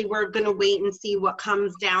 obviously we're going to wait and see what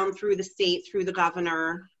comes down through the state, through the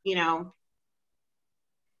governor, you know.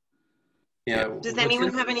 Yeah. Does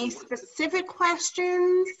anyone have any specific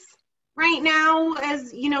questions right now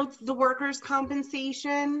as, you know, the workers'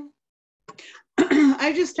 compensation?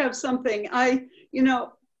 I just have something. You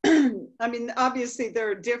know, I mean, obviously there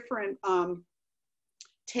are different,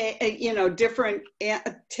 you know, different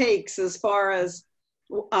takes as far as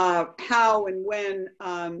how and when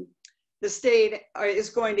the state is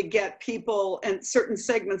going to get people and certain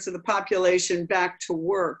segments of the population back to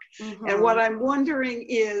work. Mm-hmm. And what I'm wondering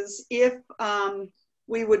is if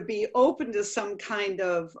we would be open to some kind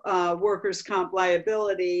of workers' comp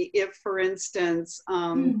liability if, for instance,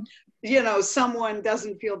 you know, someone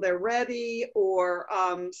doesn't feel they're ready, or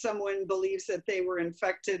someone believes that they were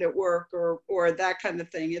infected at work, or that kind of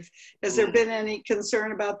thing. Has there been any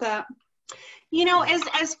concern about that? You know,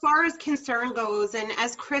 as far as concern goes, and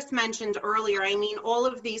as Chris mentioned earlier, I mean, all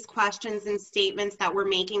of these questions and statements that we're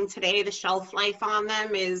making today, the shelf life on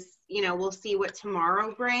them is, you know, we'll see what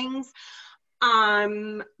tomorrow brings.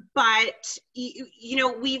 But you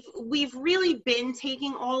know, we've really been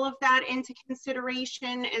taking all of that into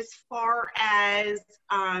consideration as far as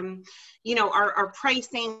you know, our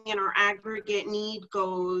pricing and our aggregate need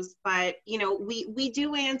goes. But you know, we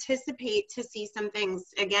do anticipate to see some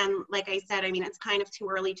things. Again, like I said, I mean, it's kind of too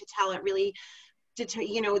early to tell. It really,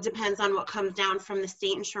 you know, depends on what comes down from the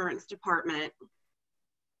state insurance department.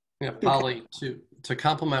 Yeah, Polly, to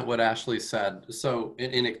complement what Ashley said, so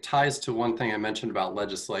and it ties to one thing I mentioned about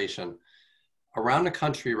legislation. Around the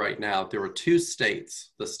country right now, there are two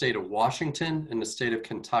states, the state of Washington and the state of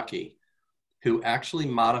Kentucky, who actually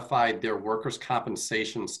modified their workers'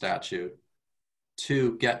 compensation statute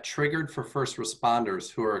to get triggered for first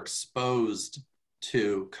responders who are exposed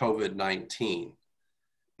to COVID-19.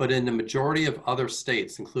 But in the majority of other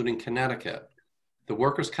states, including Connecticut, the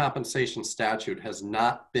workers' compensation statute has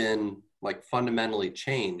not been like fundamentally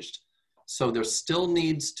changed. So there still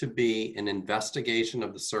needs to be an investigation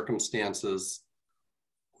of the circumstances.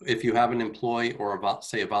 If you have an employee or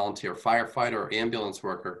say a volunteer firefighter or ambulance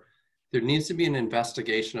worker, there needs to be an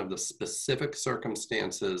investigation of the specific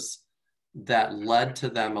circumstances that led to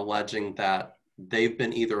them alleging that they've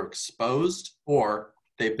been either exposed or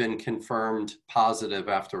they've been confirmed positive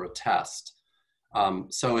after a test.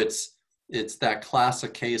 So it's that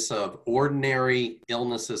classic case of ordinary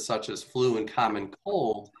illnesses such as flu and common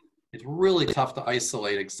cold. It's really tough to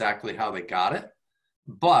isolate exactly how they got it.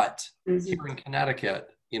 But here in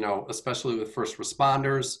Connecticut, you know, especially with first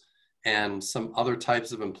responders and some other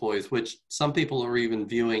types of employees, which some people are even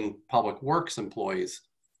viewing public works employees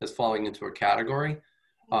as falling into a category.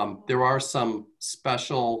 There are some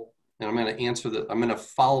special, and I'm going to answer that. I'm going to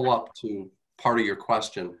follow up to part of your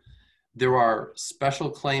question. There are special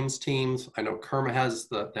claims teams. I know KERMA has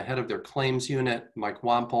the head of their claims unit, Mike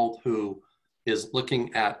Wampold, who is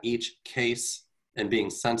looking at each case and being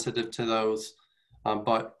sensitive to those.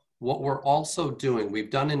 But what we're also doing, we've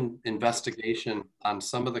done an investigation on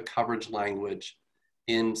some of the coverage language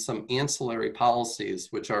in some ancillary policies,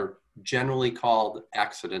 which are generally called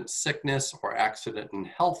accident sickness or accident and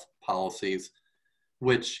health policies,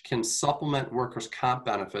 which can supplement workers' comp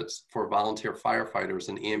benefits for volunteer firefighters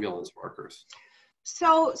and ambulance workers.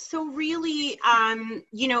 So really,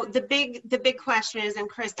 you know, the big question is, and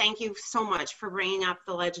Chris, thank you so much for bringing up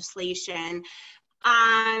the legislation.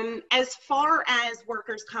 As far as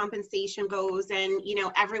workers' compensation goes, and you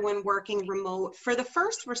know, everyone working remote, for the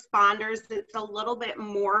first responders, it's a little bit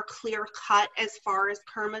more clear cut as far as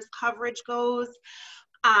KERMA's coverage goes.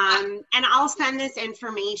 And I'll send this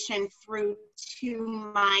information through to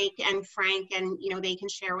Mike and Frank, and you know, they can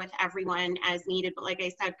share with everyone as needed. But like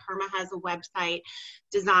I said, KERMA has a website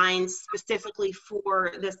designed specifically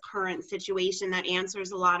for this current situation that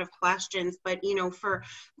answers a lot of questions. But you know, for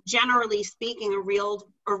generally speaking, a real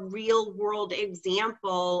world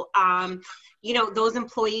example, you know, those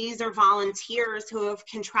employees or volunteers who have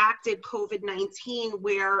contracted COVID-19,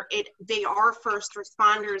 where they are first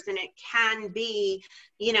responders, and it can be,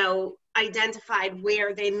 you know, identified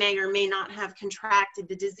where they may or may not have contracted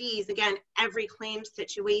the disease. Again, every claim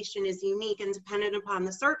situation is unique and dependent upon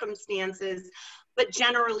the circumstances, but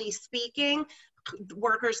generally speaking,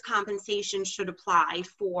 workers' compensation should apply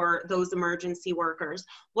for those emergency workers.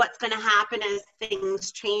 What's going to happen as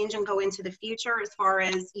things change and go into the future as far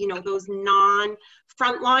as, you know, those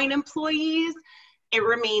non-frontline employees, it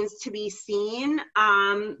remains to be seen.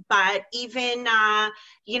 But even,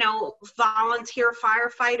 you know, volunteer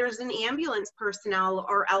firefighters and ambulance personnel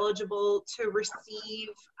are eligible to receive,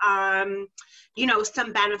 you know,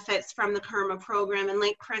 some benefits from the KRMA program. And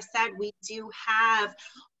like Chris said, we do have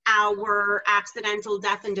our accidental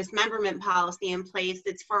death and dismemberment policy in place.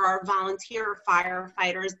 It's for our volunteer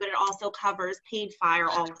firefighters, but it also covers paid fire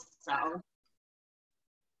also.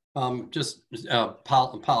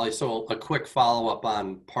 Polly, so a quick follow-up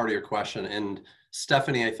on part of your question. And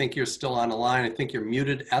Stephanie, I think you're still on the line. I think you're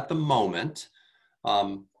muted at the moment.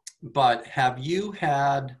 But have you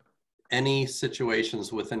had any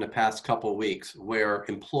situations within the past couple of weeks where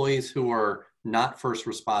employees who are not first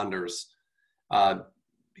responders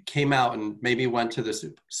came out and maybe went to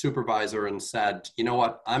the supervisor and said, you know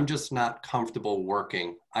what, I'm just not comfortable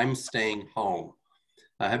working. I'm staying home.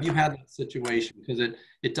 Have you had that situation? Because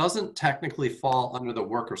it doesn't technically fall under the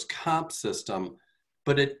workers' comp system,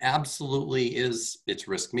 but it absolutely is. It's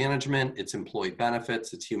risk management, it's employee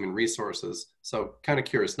benefits, it's human resources. So kind of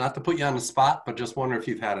curious, not to put you on the spot, but just wonder if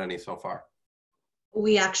you've had any so far.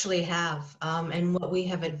 We actually have. And what we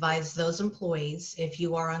have advised those employees, if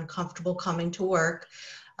you are uncomfortable coming to work,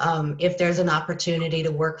 if there's an opportunity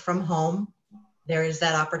to work from home, there is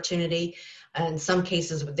that opportunity. In some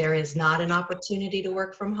cases, there is not an opportunity to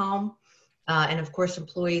work from home. And of course,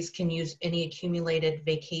 employees can use any accumulated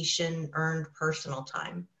vacation earned personal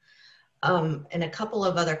time. And a couple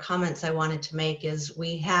of other comments I wanted to make is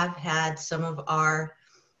we have had some of our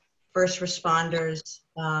first responders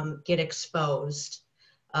get exposed.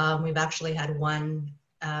 We've actually had one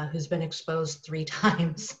who's been exposed 3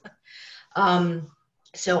 times.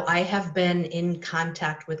 So I have been in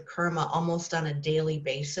contact with KRMA almost on a daily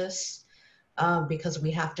basis. Because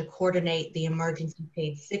we have to coordinate the emergency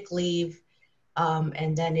paid sick leave.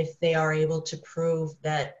 And then if they are able to prove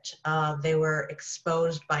that they were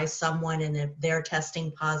exposed by someone and if they're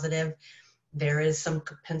testing positive, there is some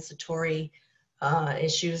compensatory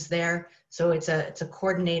issues there. So it's a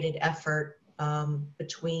coordinated effort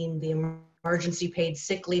between the emergency paid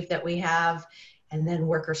sick leave that we have and then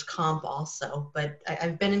workers' comp also. But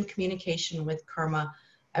I've been in communication with KRMA,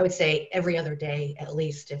 I would say every other day, at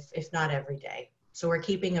least, if not every day. So we're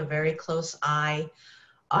keeping a very close eye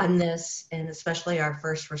on this, and especially our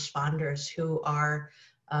first responders who are,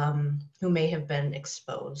 who may have been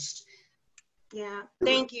exposed. Yeah,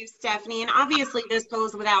 thank you, Stephanie. And obviously this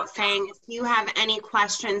goes without saying, if you have any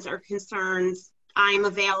questions or concerns, I'm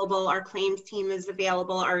available. Our claims team is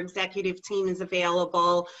available. Our executive team is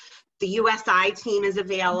available. The USI team is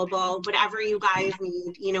available. Whatever you guys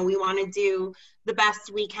need, you know, we want to do the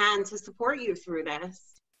best we can to support you through this.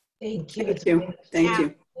 Thank you. Thank you. Thank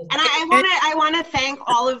you. And I want to thank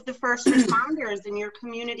all of the first responders in your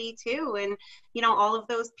community too, and you know, all of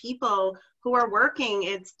those people who are working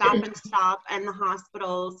at Stop and Shop and the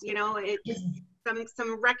hospitals. You know, it's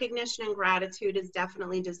some recognition and gratitude is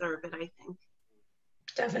definitely deserved, I think.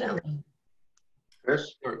 Definitely.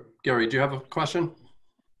 Chris? Gary, do you have a question?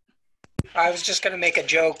 I was just going to make a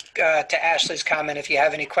joke to Ashley's comment. If you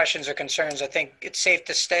have any questions or concerns, I think it's safe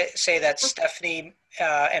to say that Stephanie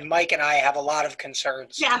and Mike and I have a lot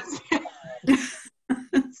lot Yes.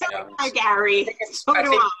 Hi, Gary.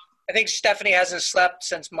 I think Stephanie hasn't slept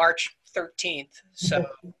since March 13th. So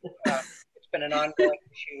it's been an ongoing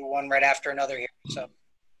issue, one right after another here. So.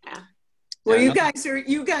 Yeah. Well, you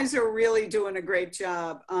guys are really doing a great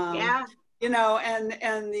job. Yeah. You know, and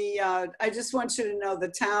the I just want you to know the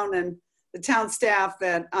town and the town staff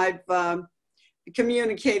that I've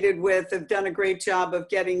communicated with have done a great job of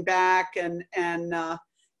getting back and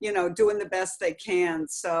you know, doing the best they can.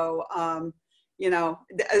 So you know,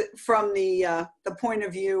 from the point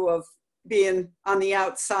of view of being on the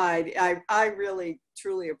outside, I really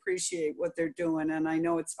truly appreciate what they're doing, and I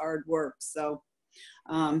know it's hard work. So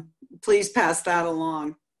please pass that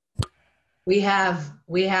along. We have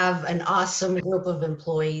an awesome group of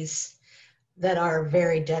employees that are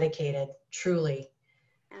very dedicated, truly.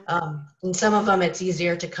 And some of them, it's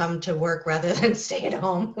easier to come to work rather than stay at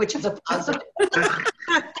home, which is a positive.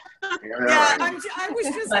 Yeah, I was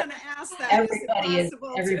just going to ask that.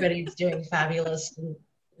 Everybody's doing fabulous and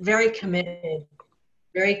very committed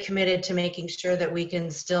to making sure that we can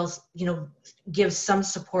still, you know, give some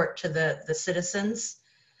support to the citizens.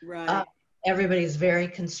 Right. Everybody's very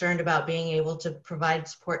concerned about being able to provide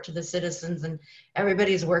support to the citizens, and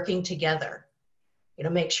everybody's working together, you know,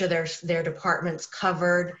 make sure their department's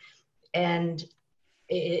covered. And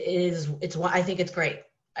I think it's great.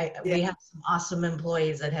 We have some awesome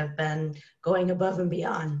employees that have been going above and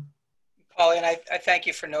beyond. Polly, and I thank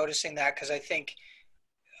you for noticing that, because I think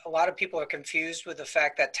a lot of people are confused with the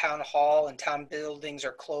fact that town hall and town buildings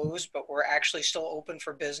are closed, but we're actually still open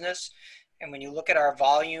for business. And when you look at our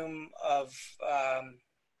volume of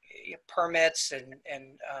permits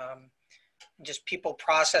and just people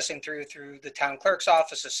processing through the town clerk's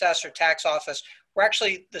office, assessor, tax office, we're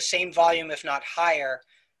actually the same volume, if not higher.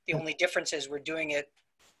 The only difference is we're doing it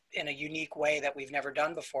in a unique way that we've never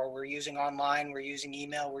done before. We're using online, we're using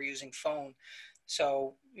email, we're using phone.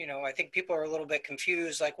 So, you know, I think people are a little bit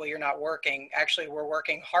confused, like, well, you're not working. Actually, we're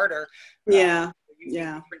working harder. Yeah. Using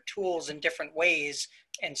different tools in different ways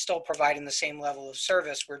and still providing the same level of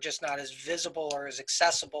service. We're just not as visible or as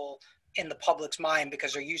accessible in the public's mind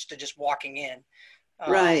because they're used to just walking in.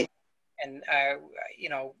 Right. And, you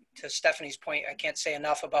know, to Stephanie's point, I can't say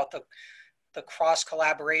enough about the cross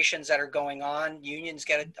collaborations that are going on. Unions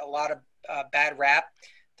get a lot of bad rap.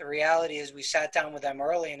 The reality is we sat down with them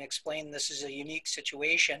early and explained this is a unique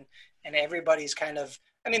situation, and everybody's kind of,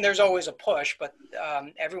 I mean, there's always a push, but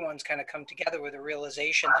everyone's kind of come together with a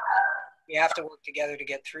realization that we have to work together to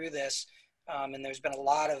get through this. And there's been a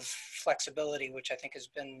lot of flexibility, which I think has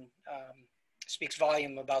been, speaks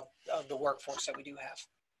volume about the workforce that we do have.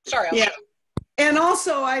 Sorry. Yeah. And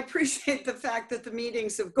also, I appreciate the fact that the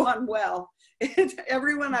meetings have gone well.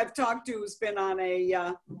 Everyone I've talked to who's been on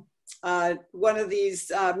a one of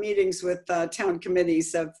these meetings with town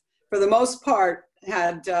committees have, for the most part,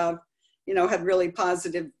 had you know, had really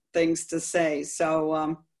positive things to say.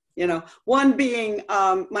 So you know, one being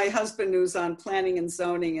my husband, who's on planning and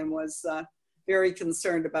zoning and was very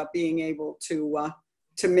concerned about being able to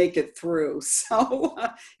make it through. So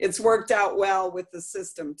it's worked out well with the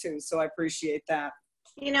system too. So I appreciate that.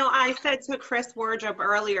 You know, I said to Chris Wardrop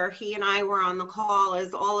earlier, he and I were on the call,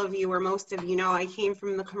 as all of you or most of you know, I came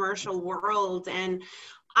from the commercial world, and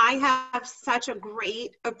I have such a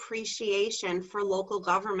great appreciation for local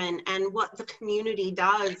government and what the community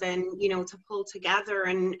does, and, you know, to pull together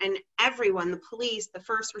and everyone, the police, the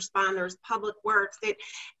first responders, public works,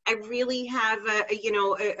 I really have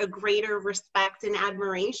a greater respect and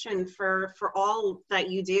admiration for all that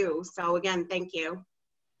you do. So again, thank you.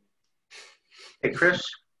 Hey, Chris,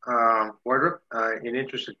 Wardrop, in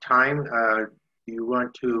interest of time, do you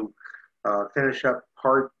want to finish up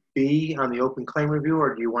part B on the open claim review,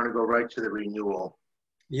 or do you want to go right to the renewal?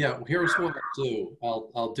 Yeah, here's what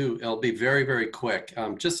I'll do. I'll be very, very quick.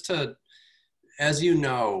 Just to, as you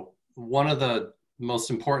know, one of the most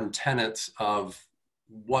important tenets of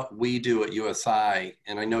what we do at USI,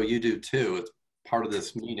 and I know you do too, it's part of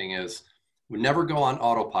this meeting, is we never go on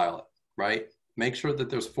autopilot, right? Make sure that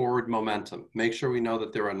there's forward momentum. Make sure we know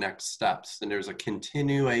that there are next steps and there's a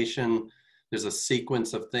continuation. There's a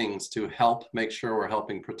sequence of things to help make sure we're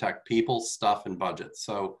helping protect people, stuff, and budgets.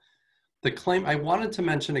 So the claim, I wanted to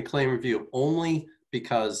mention a claim review only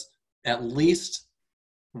because at least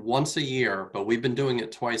once a year, but we've been doing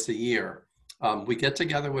it twice a year, we get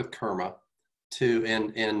together with KERMA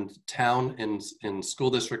and town and school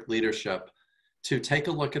district leadership to take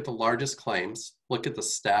a look at the largest claims, look at the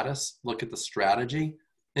status, look at the strategy,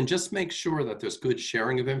 and just make sure that there's good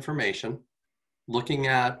sharing of information, looking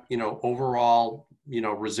at, you know, overall, you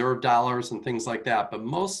know, reserve dollars and things like that, but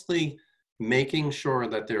mostly making sure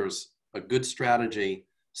that there's a good strategy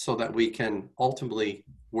so that we can ultimately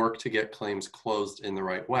work to get claims closed in the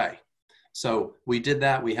right way. So we did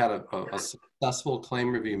that. We had a successful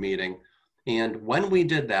claim review meeting. And when we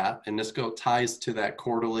did that, and this ties to that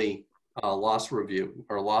quarterly loss review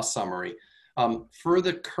or loss summary, for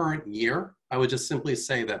the current year, I would just simply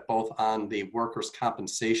say that both on the workers'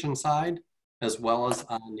 compensation side, as well as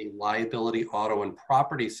on the liability, auto, and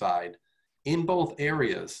property side, in both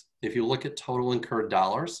areas, if you look at total incurred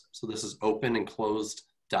dollars, so this is open and closed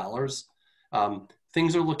dollars,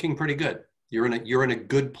 things are looking pretty good. You're in a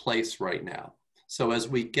good place right now. So as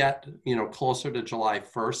we get, you know, closer to July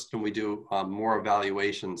 1st and we do more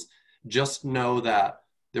evaluations, just know that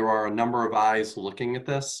there are a number of eyes looking at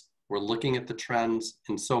this. We're looking at the trends,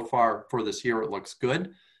 and so far for this year, it looks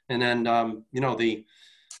good. And then, you know, the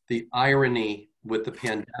irony with the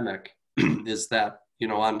pandemic is that, you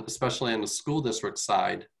know, especially on the school district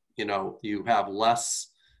side, you know, you have less,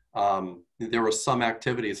 there are some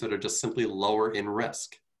activities that are just simply lower in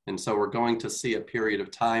risk. And so we're going to see a period of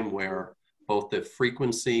time where both the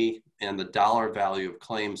frequency and the dollar value of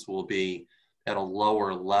claims will be at a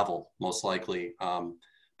lower level, most likely.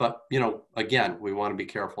 But, you know, again, we want to be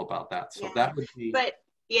careful about that. So that would be. But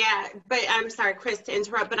I'm sorry, Chris, to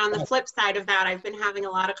interrupt, but on the flip side of that, I've been having a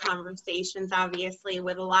lot of conversations, obviously,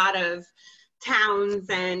 with a lot of towns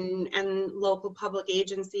and local public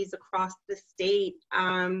agencies across the state.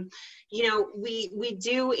 You know, we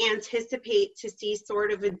do anticipate to see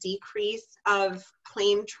sort of a decrease of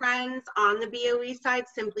claim trends on the BOE side,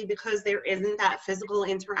 simply because there isn't that physical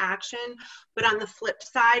interaction. But on the flip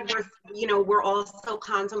side, we're also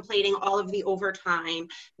contemplating all of the overtime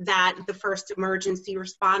that the first emergency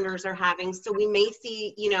responders are having. So we may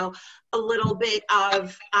see, you know, a little bit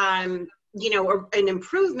of you know, an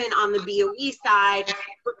improvement on the BOE side,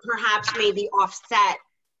 but perhaps maybe offset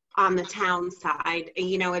on the town side.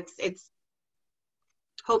 You know, it's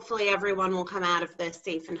hopefully everyone will come out of this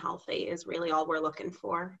safe and healthy is really all we're looking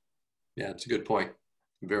for. Yeah, it's a good point.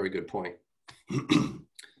 Very good point.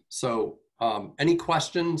 So any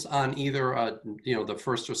questions on either, you know, the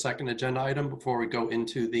first or second agenda item before we go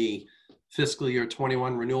into the fiscal year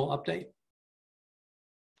 21 renewal update?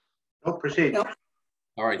 No, proceed. No.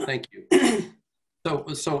 All right, thank you.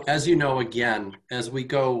 So as you know, again, as we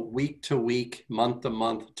go week to week, month to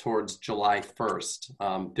month towards July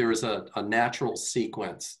 1st, there is a natural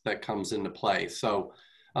sequence that comes into play. So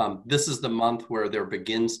this is the month where there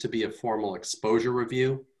begins to be a formal exposure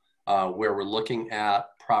review, where we're looking at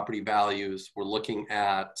property values, we're looking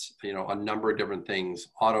at, you know, a number of different things,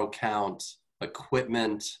 auto count,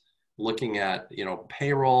 equipment, looking at, you know,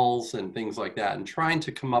 payrolls and things like that, and trying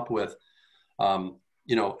to come up with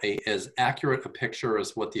you know, as accurate a picture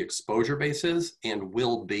as what the exposure base is and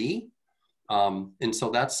will be. And so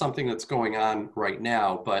that's something that's going on right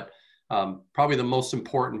now. But probably the most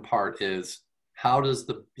important part is how does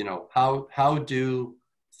the, you know, how do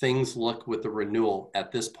things look with the renewal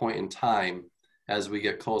at this point in time as we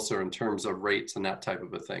get closer in terms of rates and that type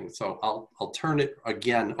of a thing. So I'll turn it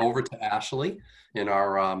again over to Ashley in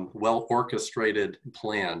our well-orchestrated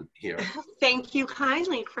plan here. Thank you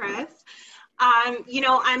kindly, Chris. You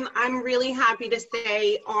know, I'm really happy to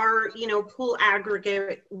say our, you know, pool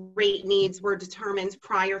aggregate rate needs were determined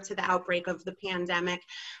prior to the outbreak of the pandemic.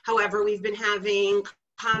 However, we've been having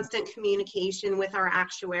constant communication with our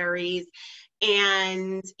actuaries,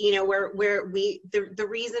 and, you know, the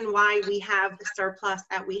reason why we have the surplus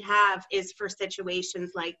that we have is for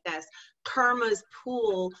situations like this. Kerma's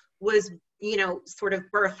pool was, you know, sort of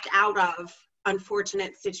birthed out of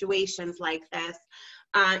unfortunate situations like this.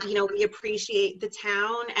 You know, we appreciate the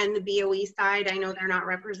town and the BOE side. I know they're not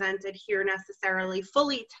represented here necessarily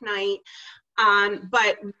fully tonight,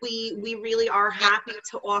 but we really are happy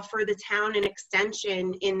to offer the town an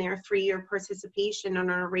extension in their 3-year participation on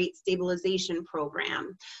our rate stabilization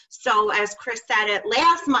program. So as Chris said it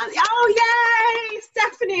last month, oh yay,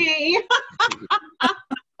 Stephanie!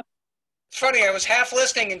 It's funny, I was half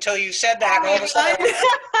listening until you said that. And all of a sudden,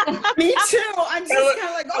 Me too. I'm just kind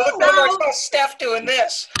of like, oh. I saw Steph doing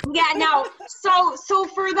this. Yeah, no. So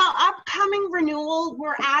for the upcoming renewal,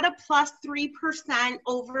 we're at a +3%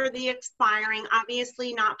 over the expiring,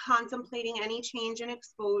 obviously not contemplating any change in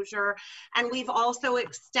exposure. And we've also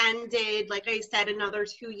extended, like I said, another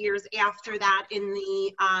 2 years after that in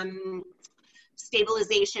the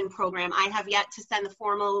stabilization program. I have yet to send the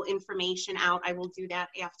formal information out. I will do that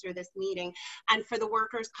after this meeting. And for the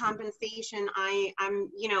workers' compensation, I'm,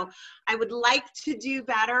 you know, I would like to do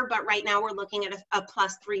better, but right now we're looking at a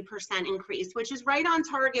 +3% increase, which is right on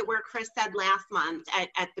target where Chris said last month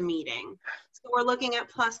at the meeting. So we're looking at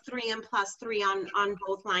 +3 and +3 on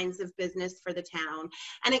both lines of business for the town.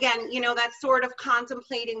 And again, you know, that's sort of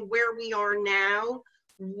contemplating where we are now,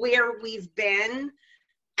 where we've been,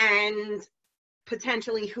 and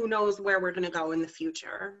potentially who knows where we're going to go in the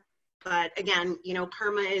future. But again, you know,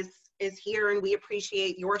 Kerma is here, and we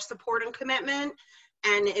appreciate your support and commitment.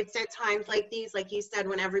 And it's at times like these, like you said,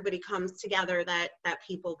 when everybody comes together that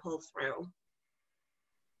people pull through.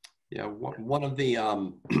 Yeah, one of the,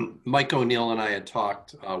 Mike O'Neill and I had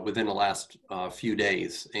talked within the last few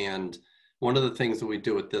days. And one of the things that we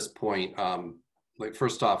do at this point, like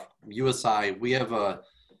first off, USI, we have a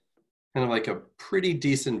kind of like a pretty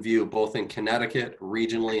decent view, both in Connecticut,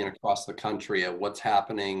 regionally, and across the country at what's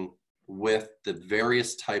happening with the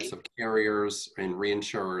various types of carriers and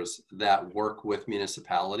reinsurers that work with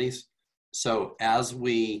municipalities. So as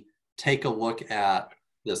we take a look at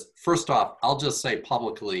this, first off, I'll just say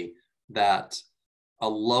publicly that a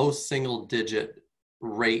low single-digit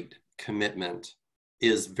rate commitment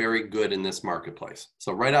is very good in this marketplace.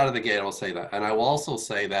 So right out of the gate, I'll say that. And I will also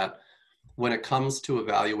say that when it comes to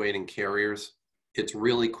evaluating carriers, it's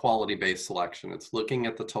really quality-based selection. It's looking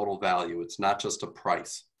at the total value. It's not just a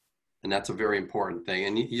price. And that's a very important thing.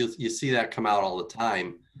 And you see that come out all the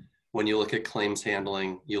time when you look at claims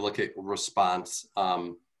handling, you look at response.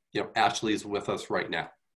 You know, Ashley's with us right now,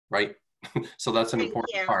 right? So that's an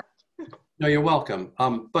important part. No, you're welcome.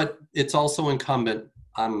 But it's also incumbent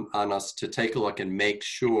on us to take a look and make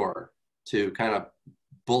sure to kind of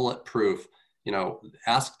bulletproof,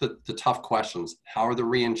 ask the tough questions. How are the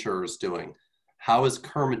reinsurers doing? How is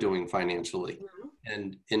KERMA doing financially?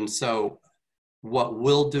 And so what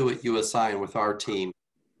we'll do at USI and with our team,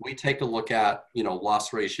 we take a look at,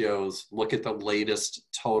 loss ratios, look at the latest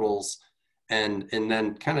totals, and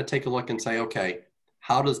then kind of take a look and say, okay,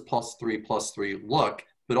 how does +3 look?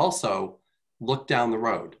 But also look down the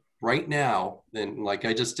road. Right now, and like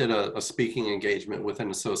I just did a speaking engagement with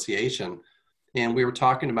an association, and we were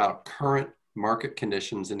talking about current market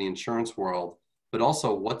conditions in the insurance world, but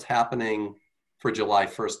also what's happening for July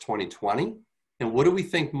 1st, 2020, and what do we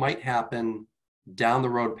think might happen down the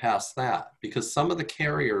road past that? Because some of the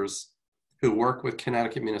carriers who work with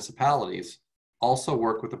Connecticut municipalities also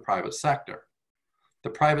work with the private sector. The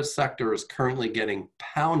private sector is currently getting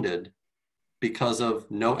pounded because of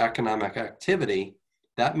no economic activity.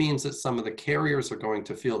 That means that some of the carriers are going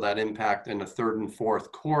to feel that impact in the third and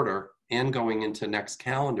fourth quarter and going into next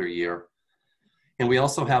calendar year. And we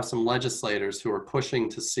also have some legislators who are pushing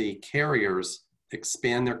to see carriers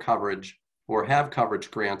expand their coverage or have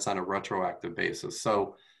coverage grants on a retroactive basis.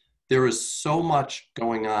 So there is so much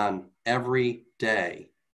going on every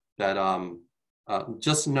day that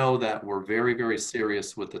just know that we're very, very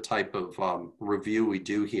serious with the type of review we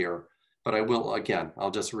do here. But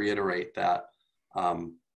I'll just reiterate that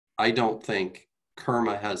I don't think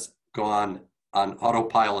KERMA has gone on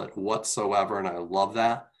autopilot whatsoever, and I love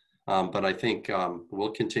that. But I think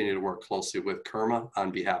we'll continue to work closely with KERMA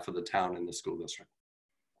on behalf of the town and the school district.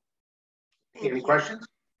 Any questions?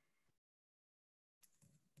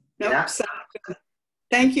 Nope. Yeah. Sounds good.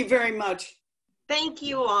 Thank you very much. Thank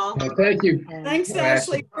you all. Thank you. Thanks,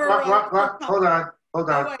 Ashley. For, Hold on.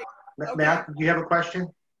 Oh, wait. Okay. Matt, do you have a question?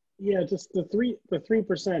 Yeah, just the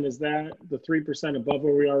 3%, is that the 3% above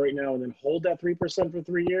where we are right now and then hold that 3% for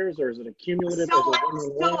 3 years, or is it a cumulative? So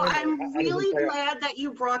I'm really glad that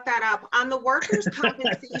you brought that up. On the workers'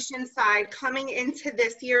 compensation side, coming into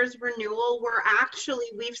this year's renewal,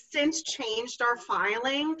 we've since changed our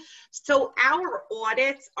filing. So our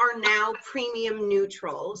audits are now premium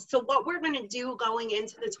neutral. So what we're going to do going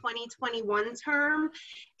into the 2021 term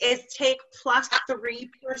is take +3%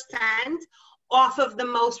 off of the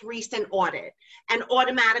most recent audit and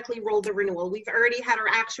automatically roll the renewal. We've already had our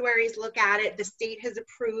actuaries look at it. The state has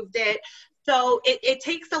approved it. So it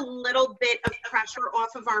takes a little bit of pressure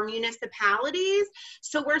off of our municipalities.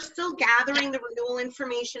 So we're still gathering the renewal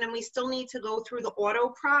information and we still need to go through the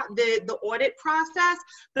audit process.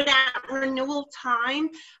 But at renewal time,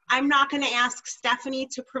 I'm not going to ask Stephanie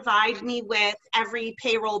to provide me with every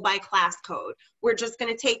payroll by class code. We're just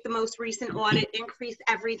going to take the most recent audit, increase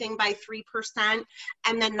everything by 3%,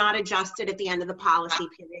 and then not adjust it at the end of the policy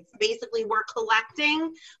period. So basically, we're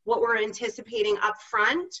collecting what we're anticipating up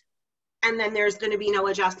front, and then there's going to be no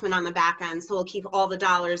adjustment on the back end. So we'll keep all the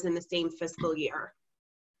dollars in the same fiscal year.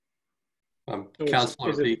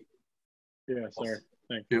 Councilor, yeah, sorry.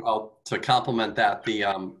 Thank you. To complement that, the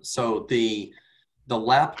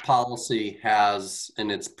LAP policy has,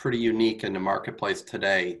 and it's pretty unique in the marketplace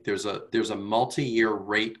today, there's a multi-year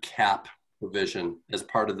rate cap provision as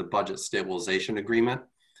part of the budget stabilization agreement.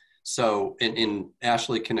 So, and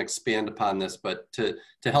Ashley can expand upon this, but to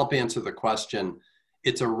help answer the question,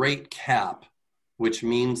 it's a rate cap, which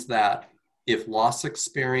means that if loss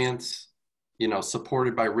experience,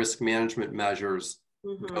 supported by risk management measures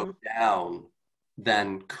go down,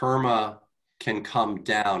 then KERMA can come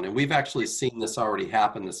down. And we've actually seen this already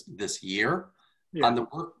happen this year. Yeah.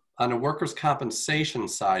 On the workers' compensation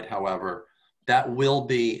side, however, that will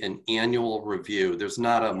be an annual review. There's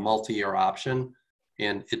not a multi-year option.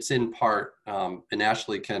 And it's in part, and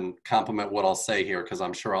Ashley can complement what I'll say here because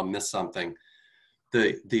I'm sure I'll miss something.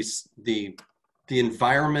 The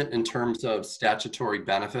environment in terms of statutory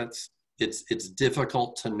benefits, it's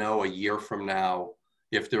difficult to know a year from now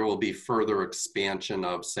if there will be further expansion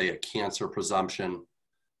of, say, a cancer presumption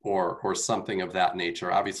or something of that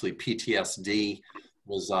nature. Obviously, PTSD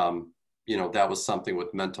was, that was something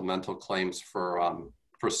with mental claims for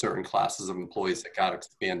certain classes of employees that got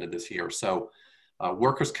expanded this year. So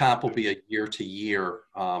workers' comp will be a year to year,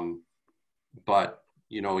 but,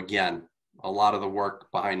 again, a lot of the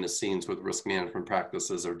work behind the scenes with risk management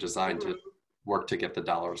practices are designed to work to get the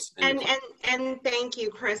dollars. And thank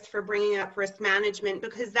you, Chris, for bringing up risk management,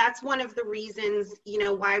 because that's one of the reasons, you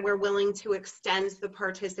know, why we're willing to extend the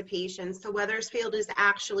participation. So Wethersfield is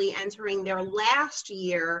actually entering their last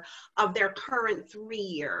year of their current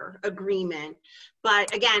 3-year agreement.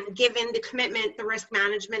 But again, given the commitment, the risk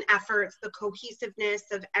management efforts, the cohesiveness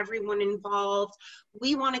of everyone involved,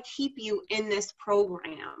 we want to keep you in this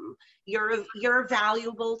program. You're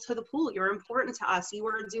valuable to the pool. You're important to us. You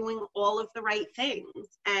are doing all of the right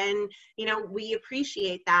things. And, you know, we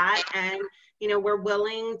appreciate that. And, you know, we're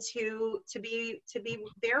willing to be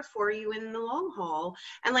there for you in the long haul.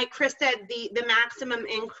 And like Chris said, the maximum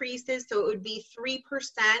increases, so it would be 3%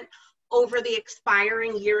 over the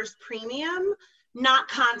expiring year's premium, not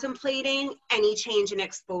contemplating any change in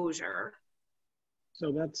exposure.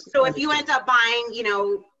 So if you end up buying, you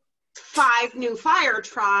know, 5 new fire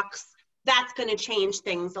trucks, that's going to change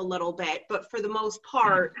things a little bit. But for the most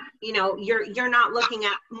part, you know, you're not looking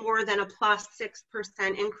at more than a plus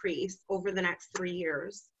 6% increase over the next 3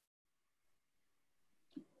 years.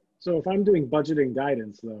 So if I'm doing budgeting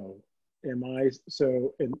guidance though,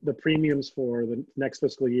 so in the premiums for the next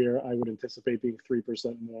fiscal year, I would anticipate being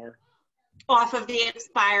 3% more? Off of the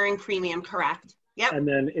expiring premium, correct. Yep. And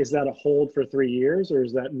then is that a hold for 3 years, or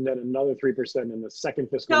is that then another 3% in the second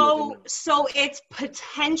fiscal year? So it's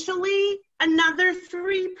potentially another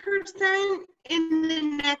 3% in the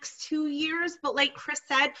next 2 years. But like Chris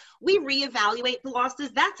said, we reevaluate the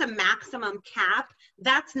losses. That's a maximum cap.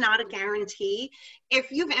 That's not a guarantee.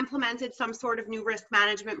 If you've implemented some sort of new risk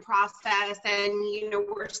management process and, you know,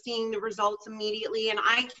 we're seeing the results immediately and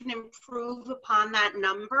I can improve upon that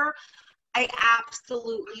number, I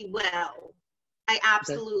absolutely will. I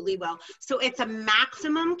absolutely will. So it's a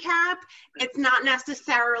maximum cap. It's not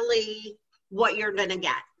necessarily what you're going to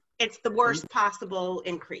get. It's the worst possible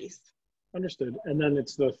increase. Understood. And then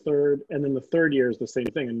it's the third, and then the third year is the same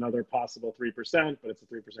thing, another possible 3%, but it's a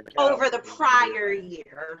 3% cap. Over the prior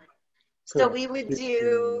year. So we would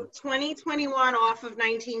do 2021 off of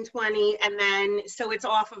 1920, and then, so it's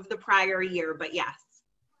off of the prior year, but yes.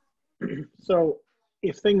 So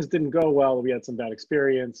if things didn't go well, we had some bad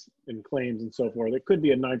experience in claims and so forth, it could be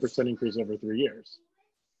a 9% increase over 3 years.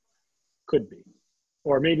 Could be.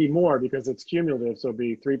 Or maybe more because it's cumulative, so it'd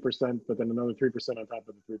be 3%, but then another 3% on top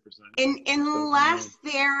of the 3%. Unless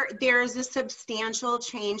there's a substantial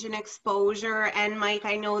change in exposure, and Mike,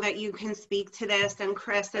 I know that you can speak to this, and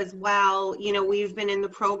Chris as well. You know, we've been in the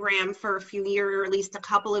program for a few years, or at least a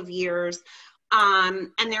couple of years, and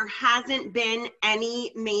there hasn't been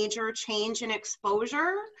any major change in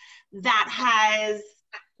exposure that has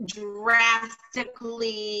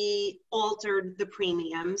drastically altered the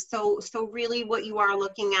premium. So really what you are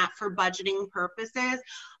looking at for budgeting purposes,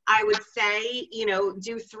 I would say, you know,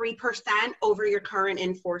 do 3% over your current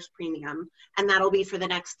in-force premium, and that'll be for the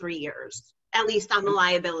next 3 years, at least on the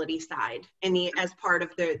liability side as part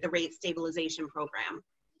of the rate stabilization program.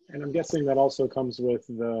 And I'm guessing that also comes with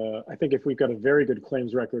I think if we've got a very good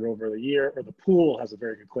claims record over the year, or the pool has a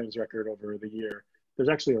very good claims record over the year, there's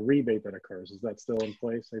actually a rebate that occurs. Is that still in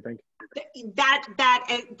place, I think?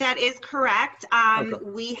 That is correct. Okay.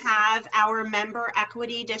 We have our member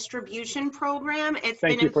equity distribution program. It's Thank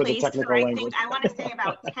been you in for place the technical for, language. I want to say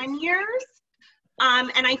about 10 years.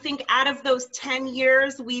 And I think out of those 10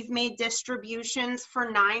 years, we've made distributions for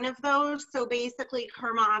 9 of those. So basically,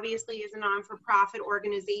 KRMA obviously is a non-for-profit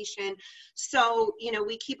organization. So, you know,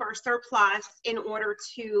 we keep our surplus in order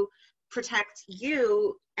to protect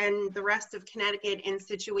you and the rest of Connecticut in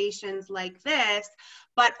situations like this.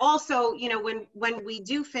 But also, you know, when we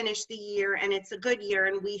do finish the year and it's a good year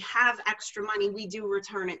and we have extra money, we do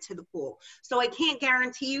return it to the pool. So I can't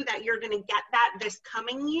guarantee you that you're going to get that this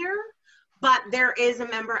coming year, but there is a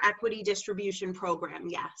member equity distribution program,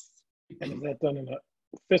 yes. And is that done on a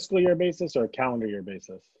fiscal year basis or a calendar year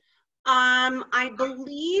basis? I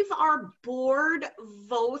believe our board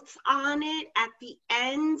votes on it at the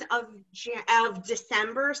end of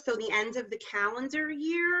December, so the end of the calendar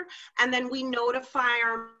year, and then we notify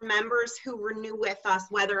our members who renew with us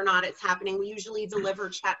whether or not it's happening. We usually deliver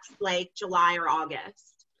checks like July or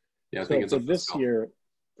August. Yeah, I think so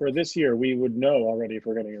for this year, we would know already if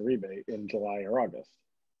we're getting a rebate in July or August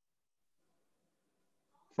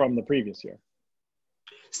from the previous year.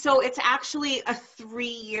 So it's actually a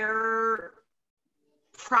 3-year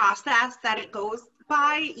process that it goes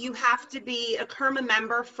by, you have to be a KERMA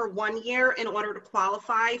member for 1 year in order to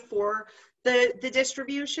qualify for the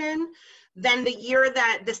distribution. Then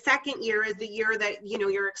the second year is the year that, you know,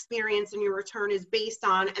 your experience and your return is based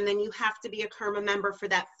on, and then you have to be a KERMA member for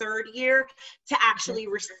that 3rd year to actually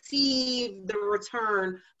receive the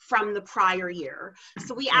return from the prior year.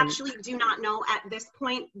 So we actually do not know at this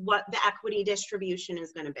point what the equity distribution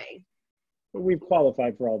is going to be. We've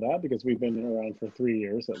qualified for all that because we've been around for 3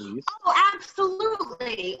 years at least. Oh,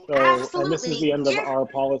 absolutely. So, Absolutely. and this is the end of our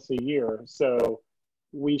policy year. So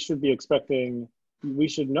we should be expecting, we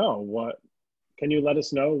should know what, can you let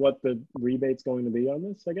us know what the rebate's going to be on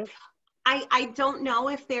this, I guess? I don't know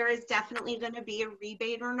if there is definitely going to be a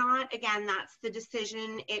rebate or not. Again, that's the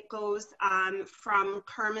decision. It goes from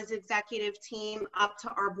KERMA's executive team up to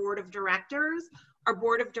our board of directors. Our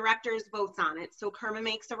board of directors votes on it. So KERMA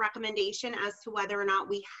makes a recommendation as to whether or not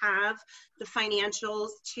we have the financials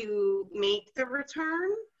to make the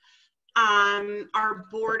return. Our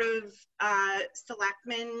board of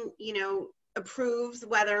selectmen, you know, approves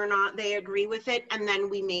whether or not they agree with it, and then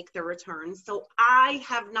we make the return. So I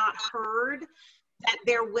have not heard that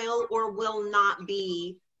there will or will not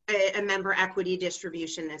be a member equity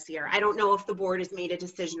distribution this year. I don't know if the board has made a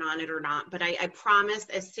decision on it or not, but I promise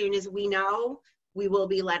as soon as we know, we will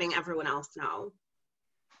be letting everyone else know.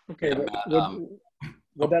 Okay,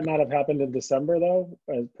 would that not have happened in December though,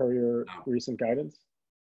 as per your recent guidance?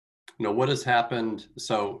 No, what has happened,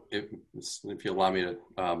 so if you allow me to,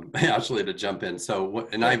 actually to jump in. So,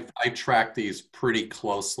 I track these pretty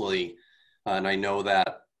closely, and I know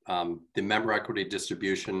that the member equity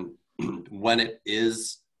distribution, when it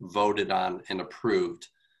is voted on and approved,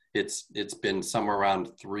 it's been somewhere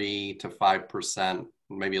around 3 to 5%,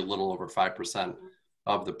 maybe a little over 5%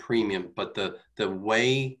 of the premium. But the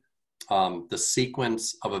way, the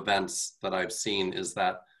sequence of events that I've seen is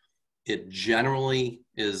that it generally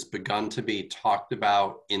is begun to be talked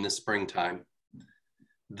about in the springtime.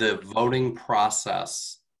 The voting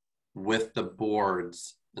process with the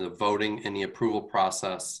boards, the voting and the approval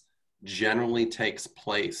process generally takes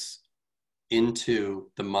place into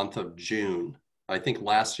the month of June. I think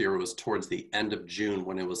last year it was towards the end of June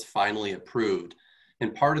when it was finally approved.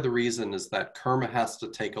 And part of the reason is that KERMA has to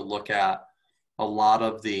take a look at a lot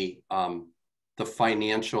of the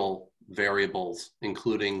financial variables,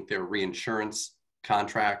 including their reinsurance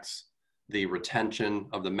contracts, the retention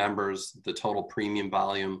of the members, the total premium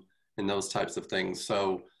volume, and those types of things.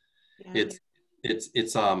 So yeah.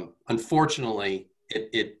 it's unfortunately,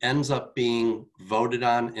 it ends up being voted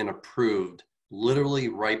on and approved literally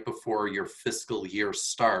right before your fiscal year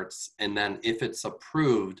starts. And then if it's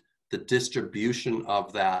approved, the distribution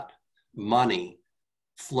of that money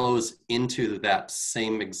flows into that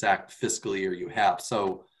same exact fiscal year you have.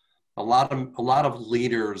 So a lot of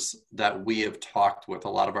leaders that we have talked with, a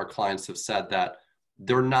lot of our clients have said that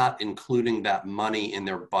they're not including that money in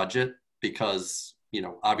their budget because, you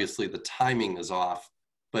know, obviously the timing is off,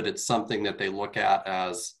 but it's something that they look at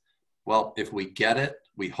as, well, if we get it,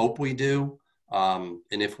 we hope we do. And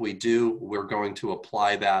if we do, we're going to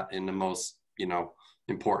apply that in the most, you know,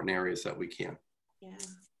 important areas that we can. Yeah.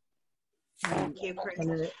 Thank you, Chris.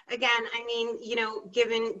 Again, I mean, you know,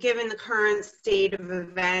 given the current state of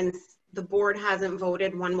events, the board hasn't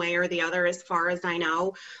voted one way or the other as far as I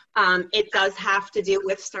know. It does have to do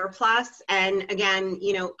with surplus. And again,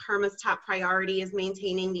 you know, KERMA's top priority is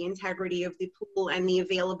maintaining the integrity of the pool and the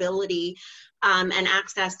availability and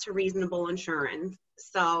access to reasonable insurance.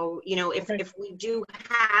 So, you know, if we do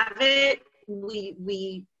have it,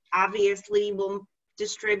 we obviously will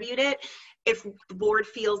distribute it. If the board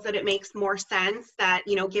feels that it makes more sense that,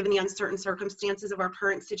 you know, given the uncertain circumstances of our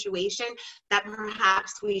current situation, that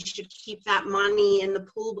perhaps we should keep that money in the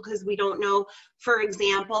pool because we don't know, for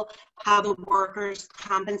example, how the workers'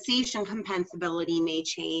 compensation compensability may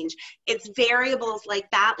change. It's variables like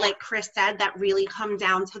that, like Chris said, that really come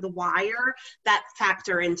down to the wire that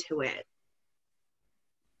factor into it.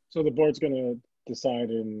 So the board's going to decide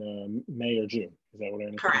in May or June. Is that what I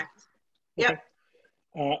understand? Correct. Okay. Yep.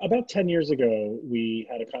 About 10 years ago, we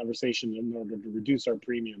had a conversation in order to reduce our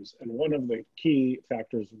premiums. And one of the key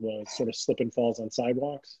factors was sort of slip and falls on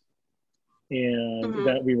sidewalks. And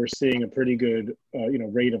that we were seeing a pretty good, you know,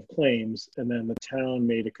 rate of claims. And then the town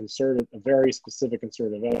made a very specific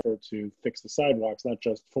concerted effort to fix the sidewalks, not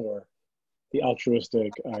just for the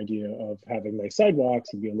altruistic idea of having nice sidewalks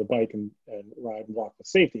and be on the bike and ride and walk with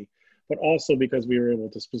safety, but also because we were able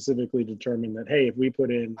to specifically determine that, hey, if we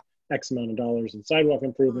put in X amount of dollars in sidewalk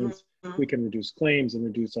improvements, we can reduce claims and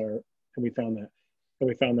we found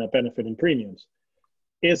that benefit in premiums.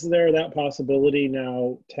 is there that possibility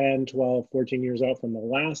now 10, 12, 14 years out from the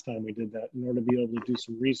last time we did that in order to be able to do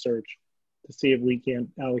some research to see if we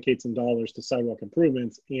can allocate some dollars to sidewalk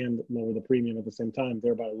improvements and lower the premium at the same time,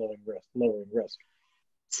 thereby lowering risk?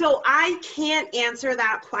 So I can't answer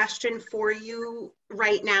that question for you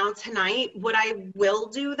right now tonight. What I will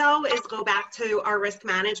do though is go back to our risk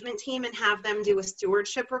management team and have them do a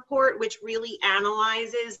stewardship report, which really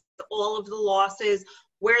analyzes all of the losses,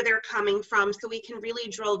 where they're coming from, so we can really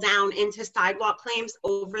drill down into sidewalk claims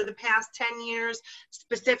over the past 10 years,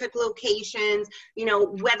 specific locations, you know,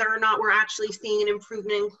 whether or not we're actually seeing an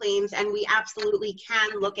improvement in claims, and we absolutely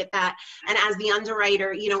can look at that. And as the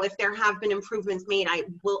underwriter, you know, if there have been improvements made, I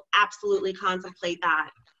will absolutely contemplate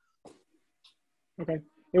that. Okay.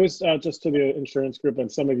 It was just to the insurance group,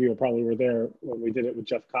 and some of you probably were there when we did it with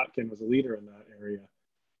Jeff Kotkin was a leader in that area.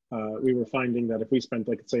 We were finding that if we spent,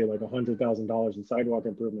 like, say, like $100,000 in sidewalk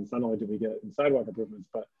improvements, not only did we get in sidewalk improvements,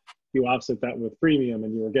 but you offset that with premium,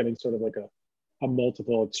 and you were getting sort of like a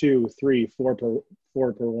multiple of 2, 3, 4 per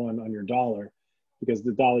one on your dollar, because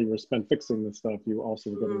the dollar you were spent fixing this stuff, you also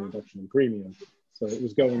were getting a reduction in premium. So it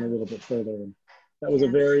was going a little bit further, and that was a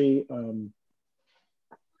very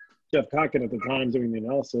Jeff Kotkin at the time doing the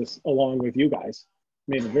analysis, along with you guys,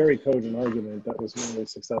 made a very cogent argument that was really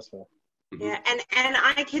successful. Yeah, and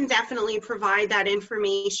I can definitely provide that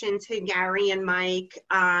information to Gary and Mike,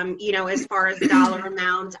 you know, as far as dollar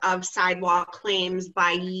amount of sidewalk claims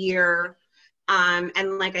by year.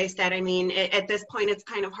 And like I said, I mean, at this point, it's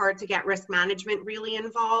kind of hard to get risk management really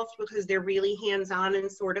involved because they're really hands-on and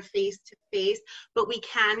sort of face-to-face, but we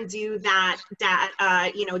can do that,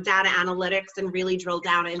 you know, data analytics and really drill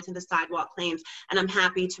down into the sidewalk claims. And I'm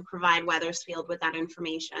happy to provide Weathersfield with that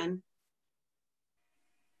information.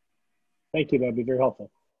 Thank you. That'd be very helpful.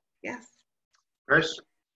 Yes. Chris,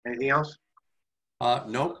 anything else?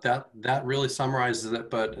 Nope, that really summarizes it.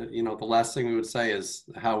 But, you know, the last thing we would say is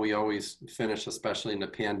how we always finish, especially in the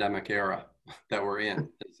pandemic era that we're in,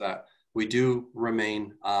 is that we do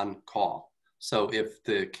remain on call. So if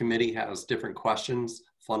the committee has different questions,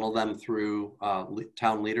 funnel them through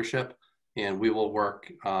town leadership, and we will work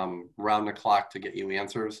round the clock to get you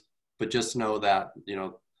answers. But just know that, you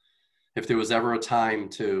know, if there was ever a time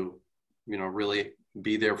to, you know, really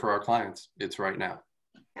be there for our clients, it's right now.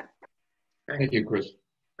 Thank you, Chris.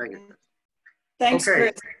 Thank you. Thanks,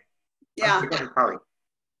 Okay. Chris. Yeah. Polly.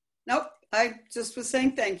 Nope. I just was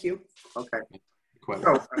saying thank you. Okay.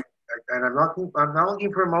 So, and I'm not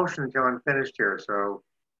looking for a motion until I'm finished here, so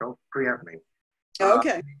don't preempt me.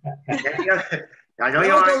 Okay. I know you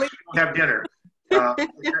don't have dinner. Is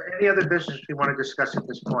there any other business we want to discuss at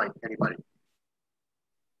this point? Anybody?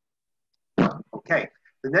 Okay.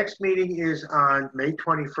 The next meeting is on May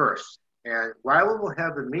 21st. And while we will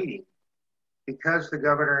have the meeting, because the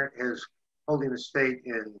governor is holding the state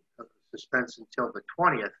in suspense until the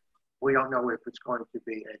 20th, we don't know if it's going to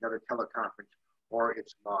be another teleconference or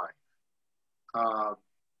it's live.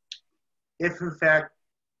 If in fact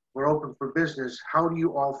we're open for business, how do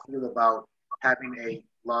you all feel about having a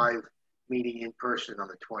live meeting in person on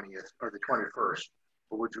the 20th or the 21st?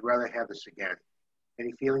 Or would you rather have this again?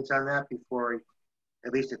 Any feelings on that before,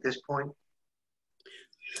 at least at this point?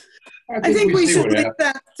 I think we should leave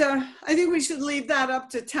that. I think we should leave that up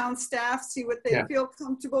to town staff. See what they feel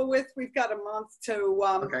comfortable with. We've got a month to,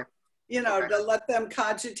 you know, to let them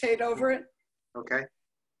cogitate over it. Okay.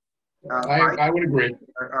 I would agree.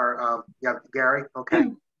 Yeah, Gary.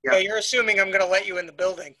 Okay. Yeah, you're assuming I'm going to let you in the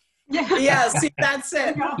building. Yeah. See, that's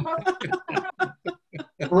it.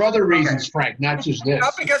 For other reasons, Frank, not just this.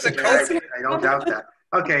 Not because of COVID. I don't doubt that.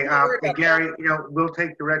 Okay, and Gary, you know, we'll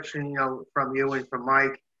take direction, you know, from you and from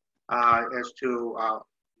Mike as to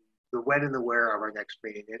the when and the where of our next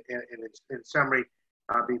meeting. And in summary,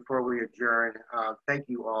 before we adjourn, thank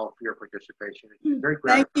you all for your participation. It's very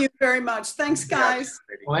Thank you very much. Thanks, guys.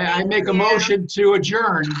 Well, I make a motion to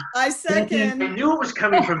adjourn. I second. I knew it was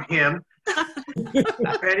coming from him.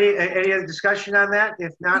 Any other discussion on that?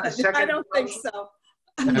 If not, a second. I don't think so.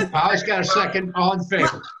 Polly's got a second. All in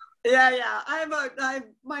favor? Yeah.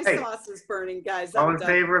 My sauce is burning, guys. All in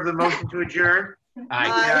favor of the motion to adjourn?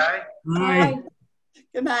 Aye. Aye.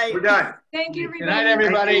 Good night. We're done. Thank you, everybody. Good night,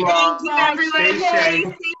 everybody. Thank you, everyone. Stay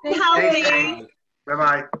safe. Stay healthy.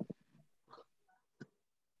 Bye-bye.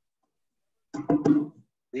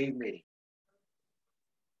 Leave meeting.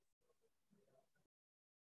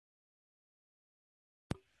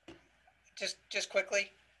 Just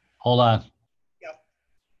quickly. Hold on. Yep.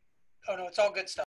 Oh no, it's all good stuff.